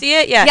 Yeah. Did you see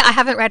it? Yeah. Yeah, I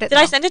haven't read it. Did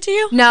I send it to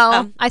you?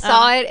 No, I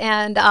saw it,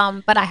 and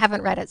but I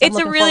haven't read it. So it's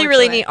a really,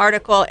 really neat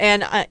article,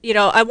 and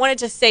I wanted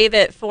to save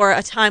it for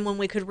a time when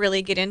we could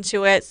really get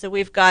into it. So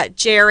we've got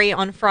Jerry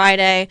on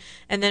Friday,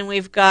 and then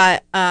we've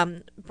got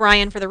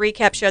Brian for the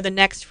recap show the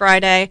next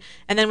Friday,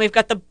 and then we've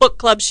got the book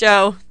club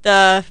show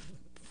the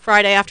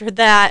Friday after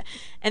that,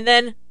 and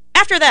then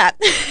after that,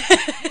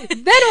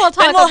 then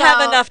we'll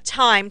have enough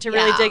time to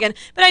really dig in.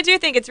 But I do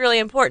think it's really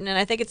important, and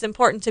I think it's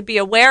important to be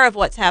aware of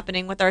what's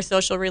happening with our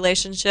social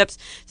relationships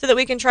so that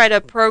we can try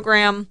to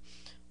program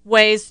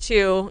ways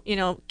to,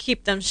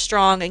 keep them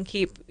strong and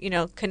keep,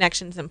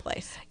 connections in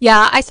place.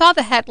 Yeah, I saw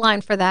the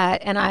headline for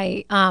that, and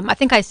I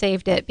think I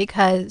saved it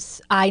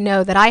because I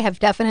know that I have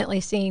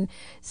definitely seen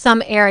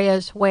some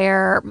areas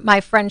where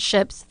my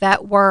friendships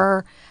that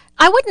were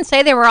I wouldn't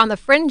say they were on the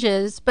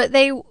fringes, but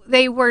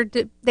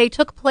they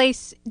took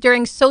place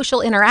during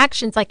social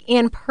interactions, like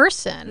in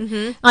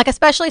person. Like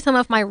especially some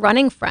of my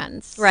running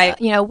friends. Right.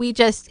 We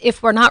just,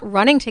 if we're not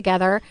running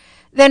together,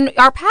 then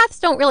our paths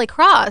don't really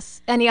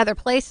cross any other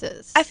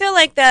places. I feel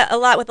like that a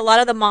lot with a lot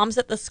of the moms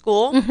at the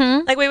school.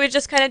 Like we would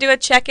just kind of do a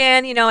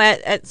check-in,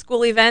 at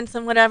school events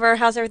and whatever.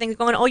 How's everything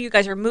going? Oh, you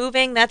guys are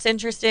moving. That's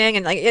interesting.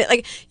 And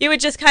like you would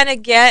just kind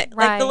of get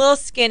like the little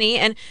skinny.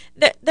 And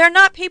they're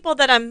not people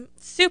that I'm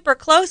super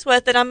close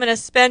with that I'm going to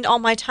spend all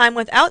my time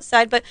with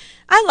outside. But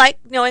I like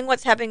knowing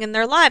what's happening in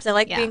their lives. I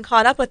like being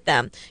caught up with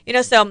them.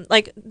 So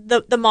like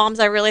the moms,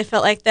 I really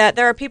felt like that.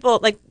 There are people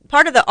like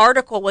part of the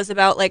article was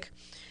about like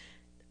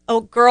a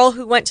girl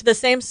who went to the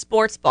same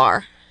sports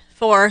bar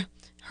for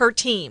her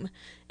team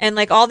and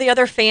like all the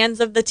other fans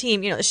of the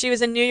team, she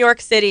was in New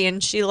York City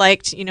and she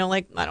liked,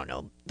 like, I don't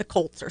know, the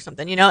Colts or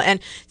something, and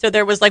so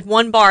there was like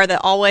one bar that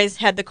always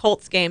had the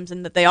Colts games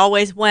and that they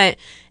always went.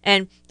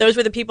 And those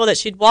were the people that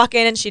she'd walk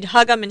in and she'd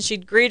hug them and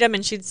she'd greet them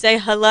and she'd say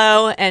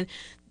hello. And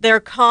their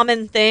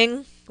common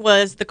thing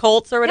was the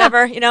Colts or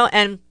whatever,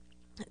 and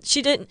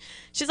she's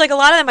like, a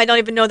lot of them I don't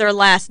even know their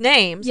last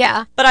names.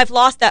 Yeah. But I've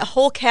lost that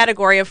whole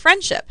category of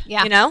friendship.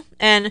 Yeah.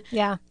 And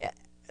Yeah.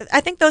 I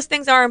think those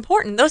things are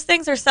important. Those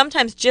things are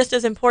sometimes just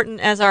as important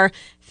as our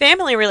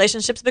family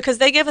relationships because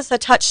they give us a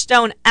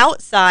touchstone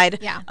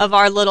outside of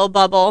our little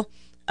bubble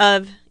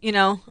of,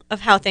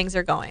 of how things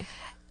are going.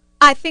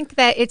 I think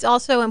that it's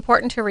also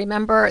important to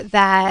remember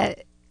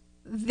that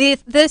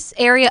this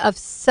area of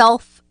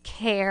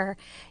self-care,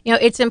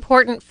 it's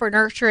important for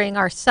nurturing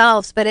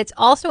ourselves, but it's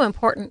also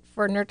important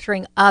for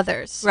nurturing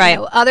others. Right.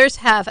 Others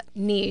have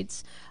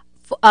needs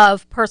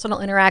of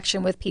personal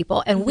interaction with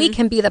people, and we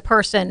can be the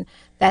person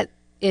that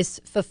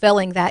is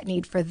fulfilling that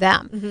need for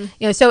them.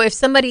 So if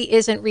somebody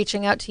isn't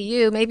reaching out to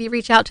you, maybe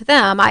reach out to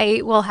them.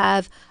 I will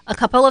have a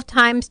couple of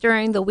times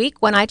during the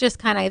week when I just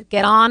kind of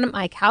get on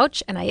my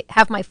couch and I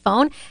have my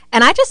phone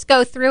and I just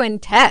go through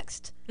and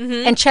text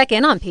and check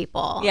in on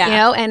people,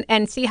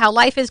 and see how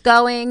life is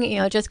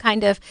going, just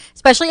kind of,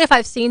 especially if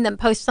I've seen them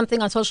post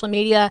something on social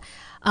media,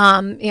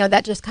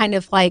 that just kind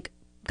of like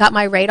got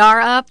my radar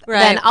up,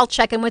 then I'll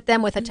check in with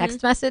them with a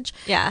text message.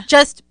 Yeah.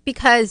 Just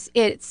because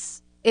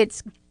it's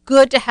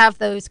good to have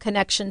those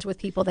connections with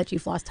people that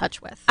you've lost touch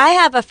with. I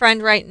have a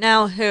friend right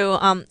now who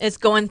is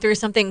going through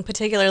something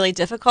particularly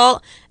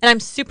difficult, and I'm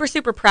super,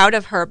 super proud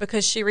of her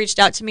because she reached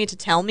out to me to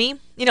tell me.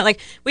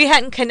 Like we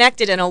hadn't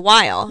connected in a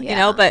while,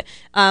 but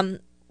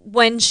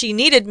when she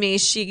needed me,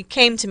 she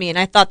came to me, and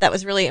I thought that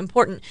was really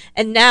important.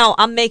 And now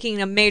I'm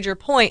making a major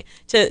point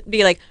to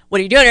be like,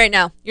 what are you doing right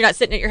now? You're not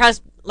sitting at your house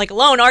like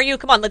alone, are you?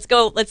 Come on, let's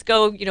go,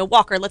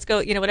 walk, or let's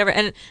go, whatever.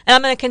 And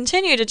I'm going to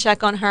continue to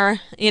check on her,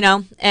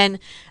 and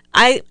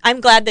I'm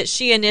glad that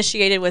she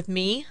initiated with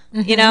me,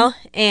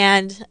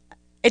 and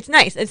it's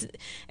nice.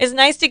 It's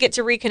nice to get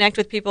to reconnect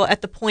with people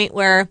at the point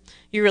where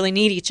you really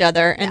need each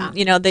other and,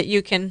 that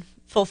you can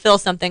fulfill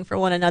something for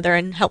one another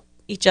and help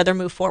each other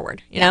move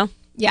forward, you know?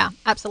 Yeah,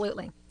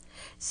 absolutely.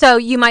 So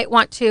you might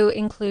want to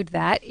include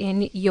that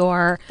in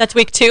your... That's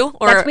week 2?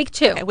 That's week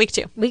 2. Okay, week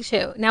 2. Week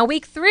 2. Now,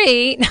 week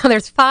 3, now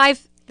there's 5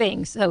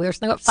 things. So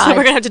there's no 5. So we're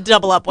going to have to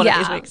double up one of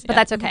these weeks. But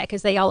that's okay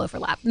because they all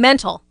overlap.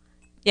 Mental.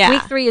 Yeah.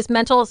 Week 3 is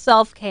mental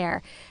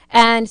self-care.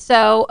 And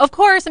so, of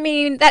course, I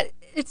mean, that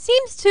it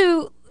seems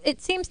to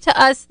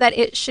us that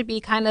it should be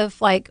kind of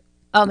like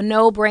a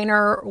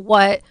no-brainer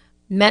what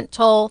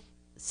mental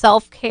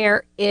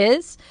self-care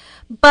is.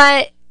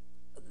 But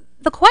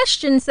the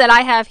questions that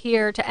I have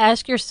here to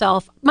ask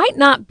yourself might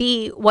not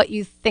be what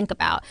you think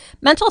about.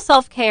 Mental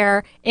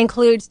self-care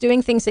includes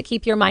doing things that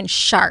keep your mind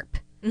sharp.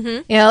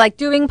 Mm-hmm. Like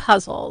doing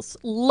puzzles,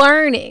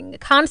 learning,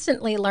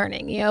 constantly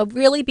learning,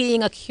 really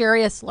being a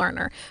curious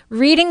learner,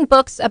 reading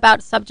books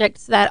about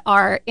subjects that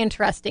are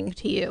interesting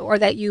to you or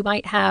that you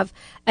might have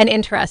an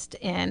interest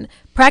in.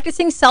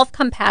 Practicing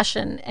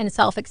self-compassion and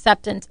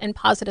self-acceptance and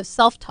positive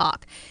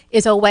self-talk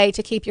is a way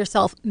to keep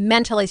yourself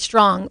mentally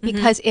strong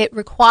because it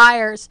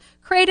requires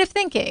creative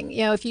thinking.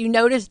 If you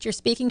notice you're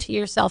speaking to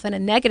yourself in a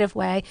negative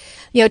way,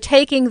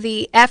 taking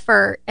the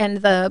effort and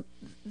the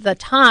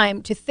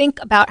time to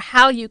think about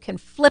how you can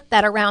flip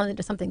that around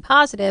into something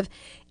positive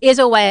is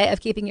a way of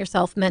keeping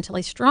yourself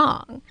mentally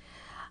strong.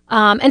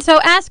 And so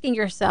asking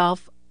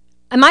yourself,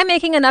 am I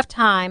making enough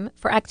time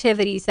for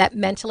activities that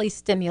mentally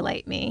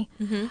stimulate me?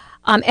 Mm-hmm.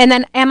 And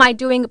then am I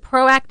doing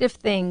proactive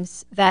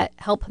things that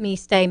help me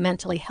stay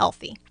mentally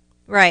healthy?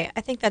 Right.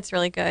 I think that's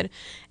really good.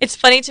 It's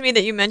funny to me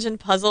that you mentioned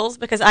puzzles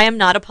because I am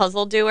not a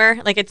puzzle doer.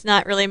 Like, it's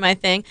not really my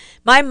thing.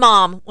 My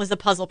mom was a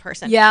puzzle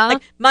person. Yeah.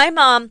 Like, my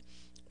mom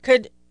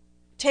could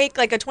take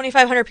like a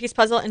 2,500 piece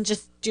puzzle and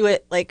just do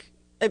it like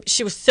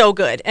she was so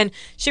good. And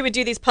she would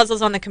do these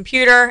puzzles on the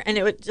computer and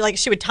it would like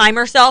she would time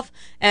herself.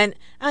 And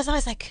I was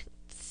always like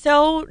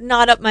so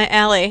not up my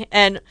alley.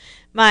 And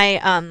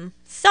my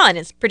son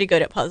is pretty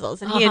good at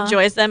puzzles and he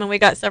enjoys them. And we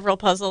got several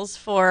puzzles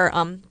for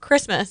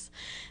Christmas.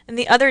 And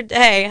the other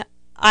day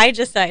I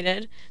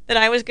decided that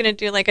I was going to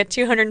do like a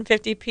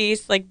 250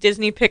 piece like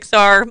Disney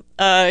Pixar,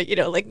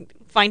 like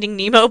Finding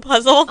Nemo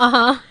puzzle.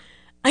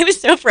 I was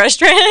so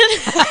frustrated.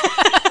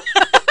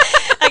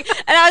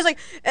 And I was like,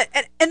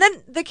 and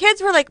then the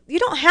kids were like, "You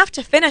don't have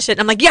to finish it."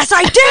 And I'm like, "Yes,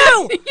 I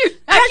do.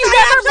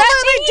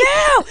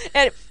 I absolutely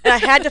do." And I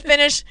had to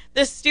finish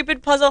this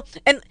stupid puzzle,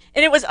 and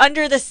it was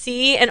under the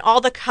sea, and all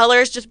the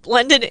colors just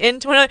blended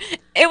into one another.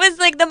 It was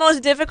like the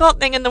most difficult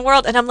thing in the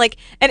world. And I'm like,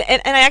 and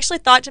I actually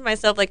thought to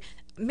myself, like,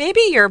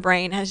 maybe your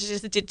brain has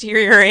just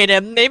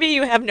deteriorated. Maybe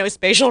you have no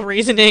spatial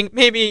reasoning.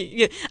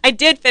 I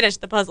did finish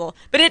the puzzle,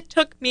 but it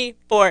took me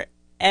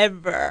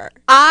forever.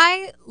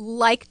 I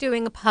like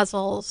doing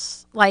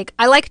puzzles. Like,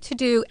 I like to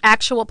do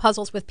actual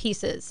puzzles with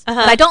pieces.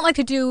 But I don't like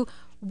to do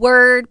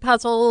word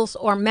puzzles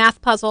or math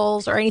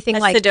puzzles or anything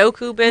like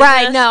Sudoku business.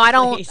 Right? No, I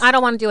don't. Please. I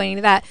don't want to do any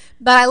of that.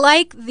 But I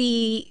like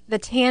the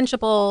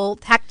tangible,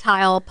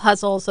 tactile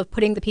puzzles of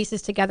putting the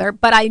pieces together.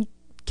 But I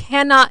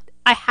cannot.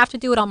 I have to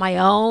do it on my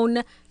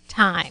own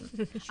time.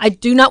 I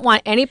do not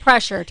want any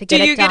pressure to get it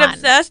done. Do you get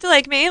obsessed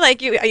like me?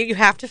 Like you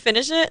have to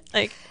finish it?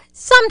 Like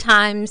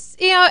sometimes,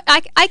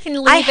 I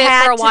can leave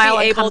it for a while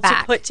and come back. I had to be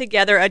able to put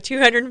together a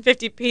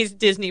 250-piece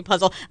Disney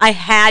puzzle. I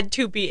had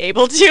to be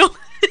able to.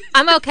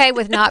 I'm okay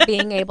with not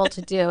being able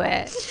to do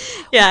it.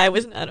 Yeah, I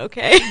was not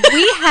okay.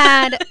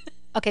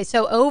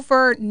 So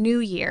over New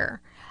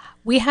Year,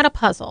 we had a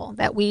puzzle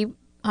that we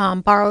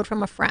borrowed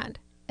from a friend.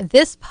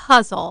 This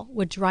puzzle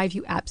would drive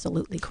you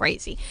absolutely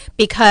crazy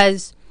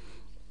because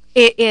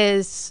it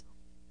is,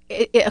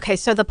 okay,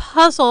 so the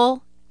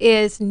puzzle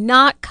is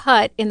not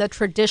cut in the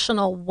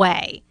traditional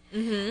way.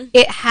 Mm-hmm.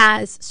 It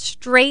has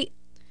straight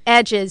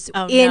edges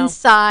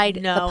inside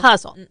the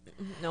puzzle.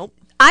 Nope.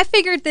 I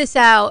figured this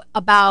out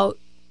about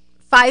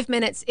 5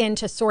 minutes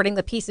into sorting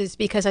the pieces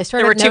because I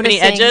started noticing too many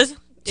edges.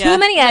 Yeah. Too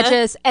many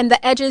edges, and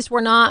the edges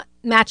were not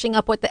matching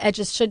up what the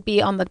edges should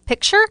be on the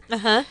picture.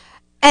 Uh-huh.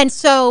 And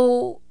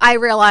so I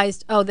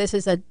realized, this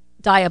is a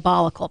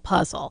diabolical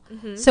puzzle.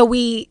 Mm-hmm. So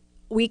we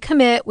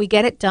commit, we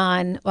get it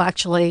done. Well,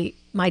 actually,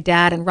 my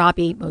dad and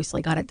Robbie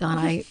mostly got it done.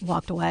 I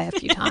walked away a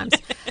few times.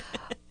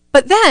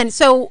 But then,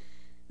 so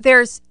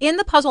there's in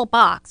the puzzle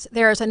box,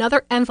 there's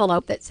another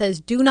envelope that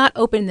says, "Do not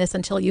open this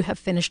until you have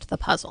finished the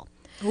puzzle."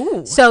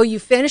 Ooh. So you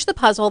finish the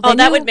puzzle. Then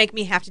that would make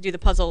me have to do the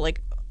puzzle.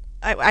 Like,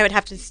 I would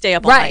have to stay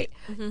up all night.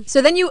 Mm-hmm.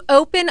 So then you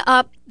open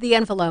up the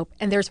envelope,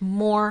 and there's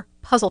more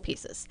puzzle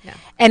pieces. Yeah.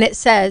 And it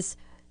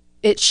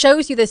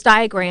shows you this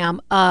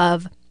diagram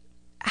of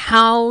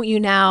how you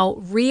now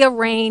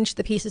rearrange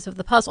the pieces of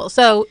the puzzle.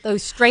 So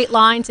those straight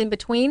lines in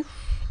between,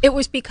 it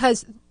was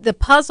because the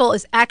puzzle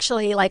is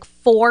actually like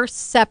 4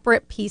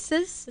 separate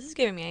pieces. This is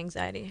giving me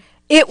anxiety.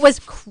 It was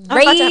crazy.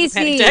 I'm about to have a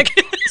panic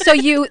attack. So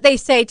they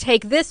say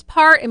take this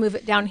part and move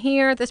it down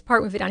here, this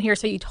part, move it down here.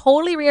 So you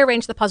totally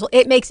rearrange the puzzle.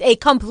 It makes a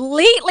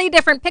completely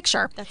different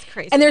picture. That's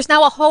crazy. And there's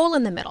now a hole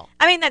in the middle.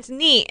 I mean, that's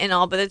neat and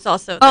all, but it's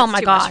also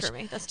my too gosh. much for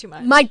me. That's too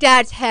much. My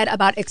dad's head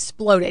about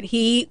exploded.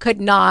 He could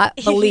not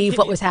believe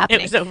what was happening.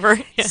 It was over.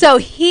 Yeah. So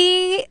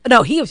he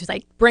was just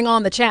like, bring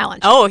on the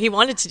challenge. Oh, he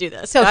wanted to do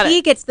this. So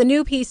he gets the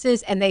new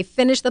pieces and they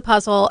finish the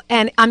puzzle.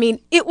 And I mean,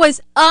 it was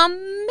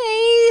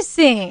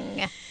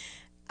amazing.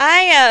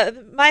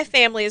 My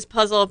family's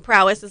puzzle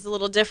prowess is a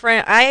little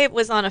different. I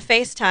was on a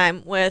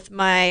FaceTime with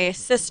my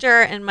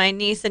sister and my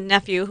niece and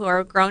nephew, who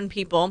are grown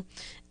people,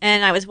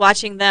 and I was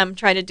watching them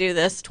try to do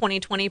this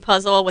 2020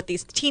 puzzle with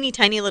these teeny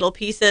tiny little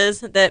pieces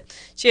that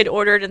she had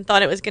ordered and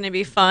thought it was going to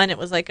be fun. It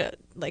was like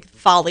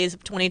Follies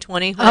of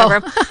 2020,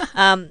 whatever.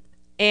 Oh.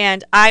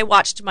 And I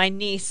watched my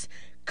niece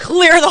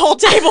clear the whole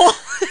table,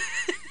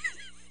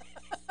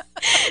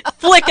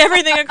 flick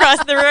everything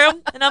across the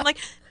room, and I'm like,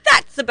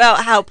 that's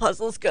about how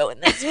puzzles go in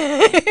this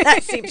world.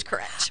 That seems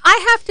correct.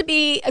 I have to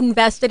be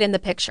invested in the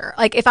picture.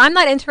 Like, if I'm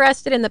not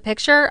interested in the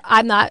picture,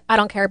 I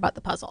don't care about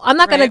the puzzle. I'm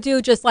not going to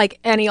do just like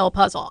any old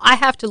puzzle. I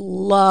have to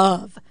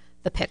love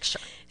the picture.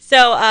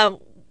 So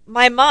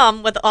my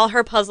mom, with all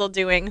her puzzle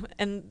doing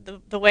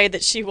and the way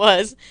that she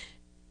was,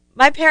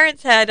 my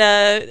parents had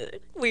a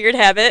weird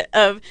habit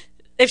of,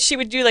 if she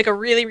would do like a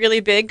really, really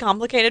big,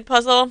 complicated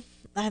puzzle,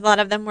 a lot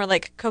of them were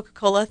like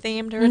Coca-Cola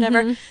themed or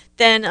whatever. Mm-hmm.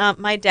 Then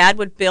my dad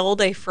would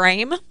build a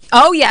frame.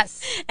 Oh,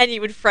 yes. And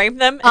you would frame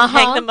them and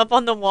hang them up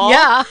on the wall.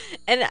 Yeah.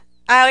 And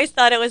I always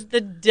thought it was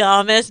the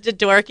dumbest,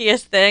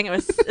 dorkiest thing. It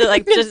was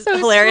like just so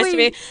hilarious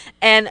sweet to me.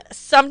 And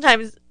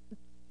sometimes,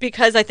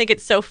 because I think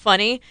it's so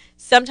funny,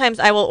 sometimes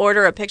I will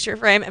order a picture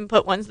frame and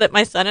put ones that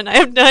my son and I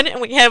have done,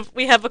 and we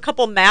have a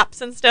couple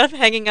maps and stuff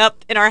hanging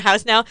up in our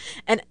house now,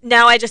 and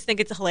now I just think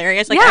it's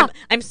hilarious. Like, yeah.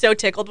 I'm so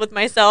tickled with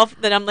myself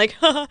that I'm like,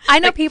 I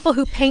know people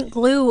who paint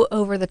glue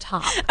over the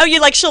top. Oh, you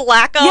like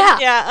shellac them? Yeah.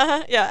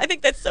 Yeah, yeah. I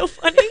think that's so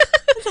funny.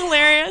 It's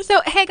hilarious. So,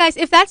 hey guys,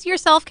 if that's your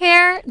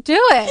self-care, do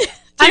it.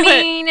 I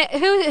mean,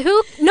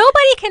 who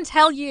nobody can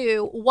tell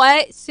you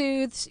what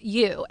soothes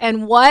you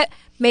and what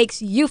makes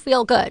you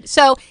feel good.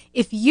 So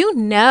if you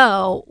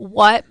know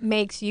what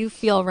makes you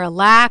feel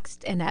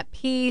relaxed and at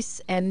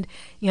peace and,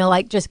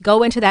 like just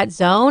go into that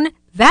zone,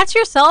 that's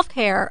your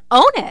self-care.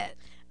 Own it.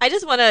 I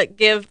just want to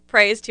give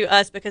praise to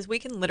us because we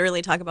can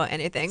literally talk about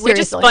anything. Seriously. We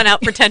just spun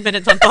out for 10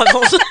 minutes on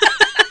puzzles.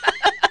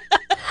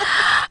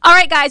 All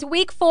right, guys,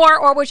 week 4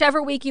 or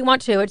whichever week you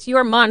want to. It's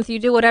your month. You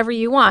do whatever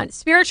you want.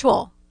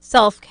 Spiritual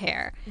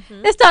self-care.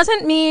 This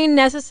doesn't mean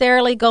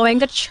necessarily going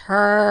to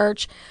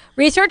church.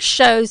 Research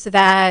shows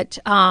that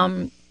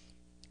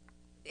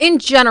in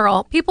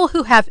general, people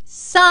who have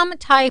some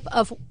type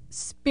of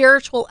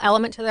spiritual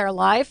element to their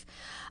life,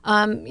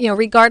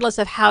 regardless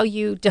of how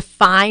you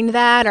define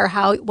that or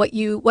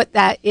what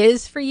that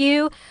is for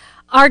you,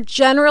 are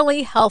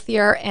generally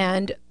healthier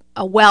and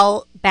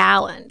well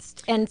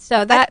balanced. And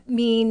so that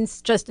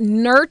means just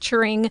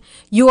nurturing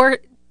your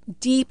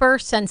deeper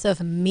sense of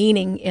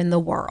meaning in the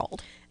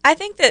world. I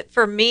think that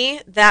for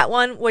me, that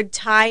one would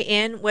tie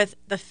in with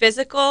the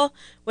physical,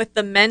 with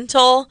the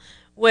mental,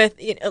 with,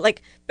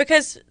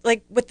 because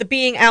with the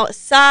being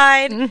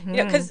outside,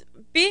 because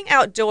being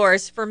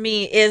outdoors for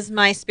me is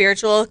my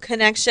spiritual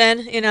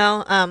connection.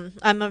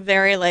 I'm a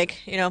very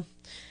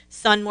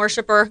sun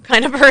worshiper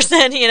kind of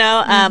person,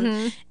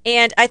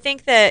 and I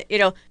think that,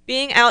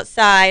 being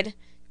outside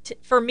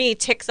for me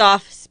ticks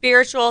off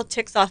spiritual,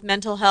 ticks off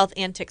mental health,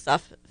 and ticks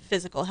off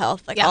physical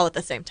health, all at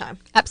the same time.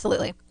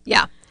 Absolutely.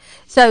 Yeah.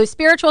 So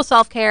spiritual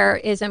self-care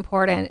is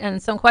important.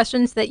 And some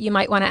questions that you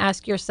might want to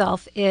ask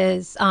yourself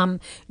is,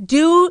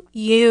 do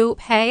you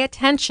pay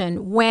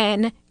attention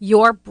when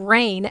your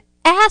brain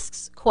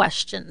asks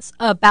questions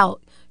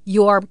about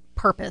your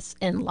purpose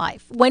in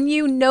life? When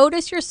you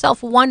notice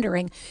yourself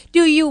wondering,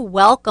 do you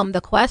welcome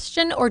the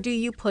question or do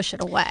you push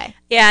it away?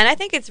 Yeah, and I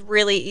think it's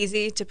really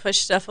easy to push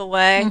stuff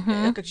away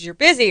because you're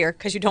busy or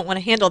because you don't want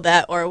to handle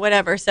that or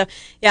whatever. So,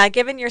 yeah,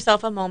 giving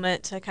yourself a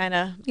moment to kind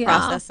of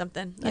process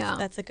something.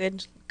 That's a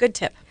good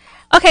tip.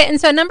 Okay,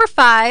 and so number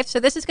 5, so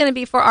this is going to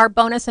be for our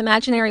bonus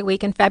imaginary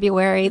week in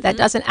February that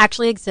doesn't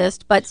actually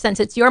exist, but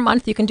since it's your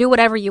month, you can do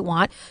whatever you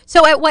want.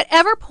 So at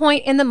whatever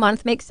point in the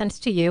month makes sense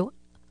to you,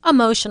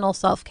 emotional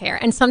self-care.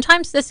 And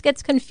sometimes this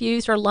gets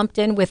confused or lumped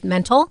in with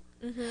mental,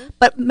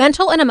 but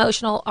mental and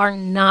emotional are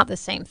not the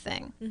same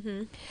thing.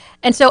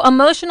 And so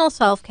emotional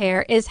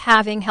self-care is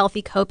having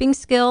healthy coping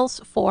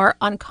skills for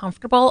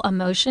uncomfortable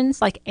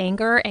emotions like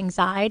anger,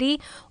 anxiety,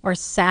 or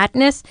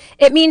sadness.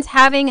 It means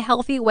having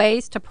healthy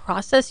ways to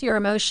process your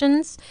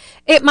emotions.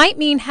 It might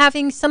mean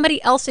having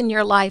somebody else in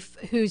your life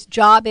whose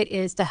job it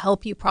is to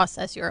help you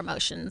process your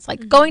emotions,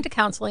 like going to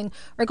counseling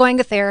or going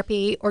to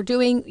therapy or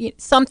doing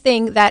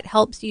something that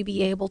helps you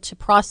be able to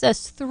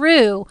process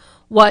through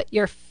what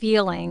you're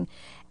feeling.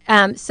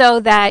 So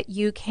that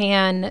you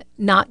can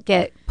not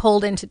get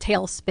pulled into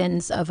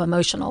tailspins of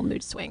emotional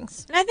mood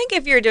swings. And I think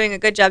if you're doing a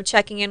good job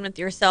checking in with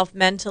yourself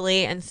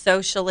mentally and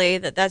socially,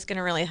 that's going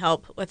to really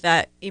help with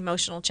that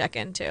emotional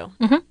check-in too.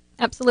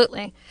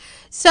 Absolutely.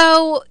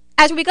 So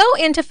as we go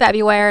into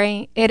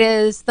February, it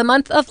is the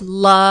month of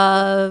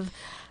love.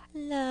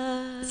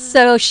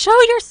 So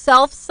show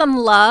yourself some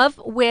love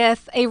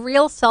with a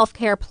real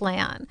self-care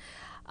plan.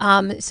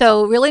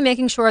 So really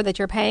making sure that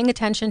you're paying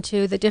attention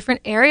to the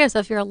different areas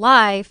of your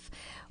life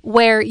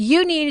where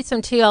you need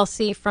some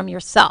TLC from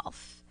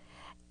yourself.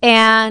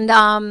 And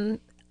I'm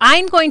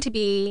going to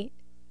be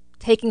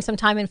taking some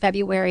time in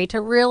February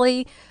to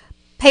really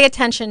pay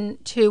attention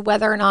to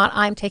whether or not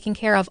I'm taking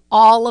care of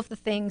all of the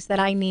things that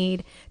I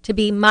need to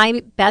be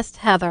my best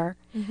Heather.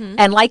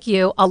 And like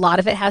you, a lot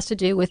of it has to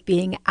do with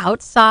being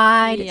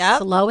outside,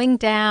 slowing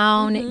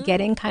down,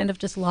 getting kind of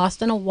just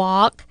lost in a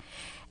walk.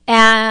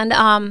 And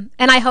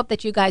I hope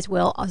that you guys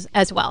will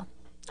as well.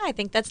 I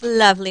think that's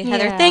lovely,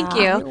 Heather. Yeah, Thank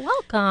you. You're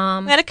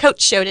welcome. We had a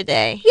coach show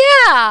today.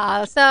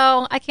 Yeah,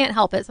 so I can't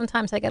help it.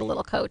 Sometimes I get a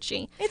little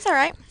coachy. It's all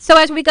right. So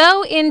as we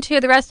go into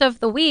the rest of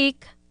the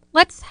week,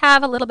 let's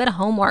have a little bit of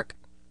homework.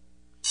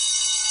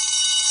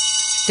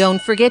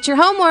 Don't forget your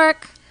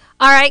homework.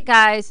 All right,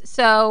 guys.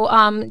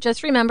 So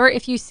just remember,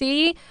 if you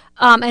see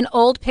an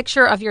old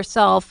picture of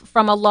yourself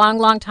from a long,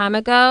 long time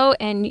ago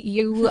and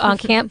you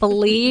can't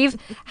believe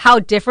how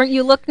different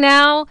you look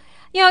now,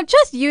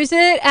 just use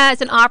it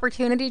as an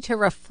opportunity to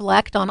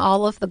reflect on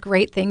all of the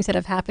great things that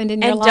have happened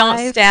in your life. And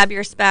don't stab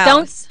your spouse.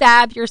 Don't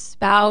stab your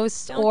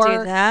spouse Don't or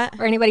do that.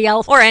 Or anybody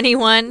else. Or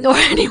anyone.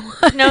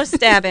 No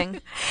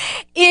stabbing.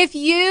 If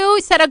you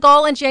set a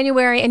goal in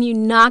January and you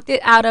knocked it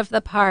out of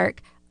the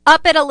park,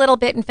 up it a little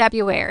bit in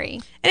February.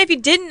 And if you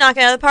didn't knock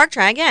it out of the park,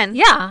 try again.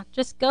 Yeah,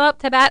 just go up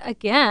to bat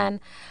again.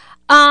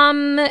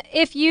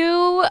 If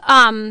you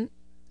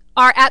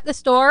are at the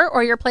store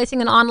or you're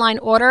placing an online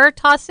order,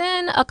 toss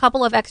in a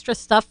couple of extra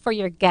stuff for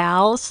your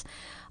gals.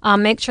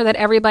 Make sure that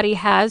everybody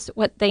has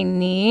what they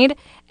need.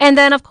 And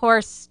then, of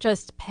course,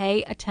 just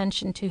pay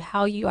attention to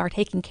how you are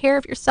taking care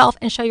of yourself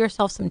and show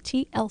yourself some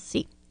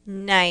TLC.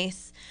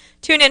 Nice.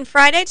 Tune in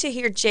Friday to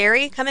hear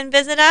Jerry come and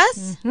visit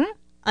us.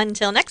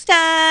 Until next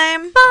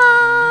time.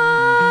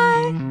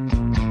 Bye.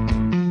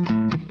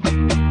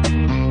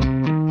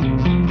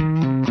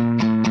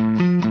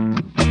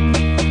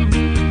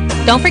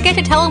 Don't forget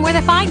to tell them where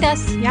to find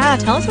us. Yeah,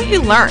 tell us what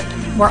you learned.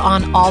 We're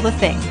on all the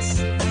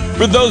things.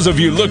 For those of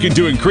you looking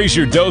to increase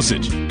your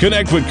dosage,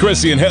 connect with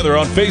Chrissy and Heather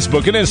on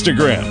Facebook and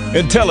Instagram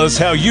and tell us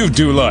how you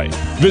do life.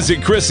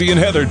 Visit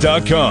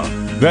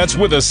ChrissyandHeather.com. That's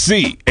with a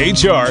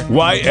CHRYSSY.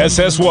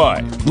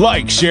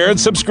 Like, share, and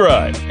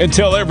subscribe, and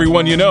tell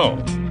everyone you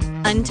know.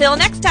 Until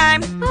next time.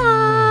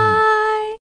 Bye.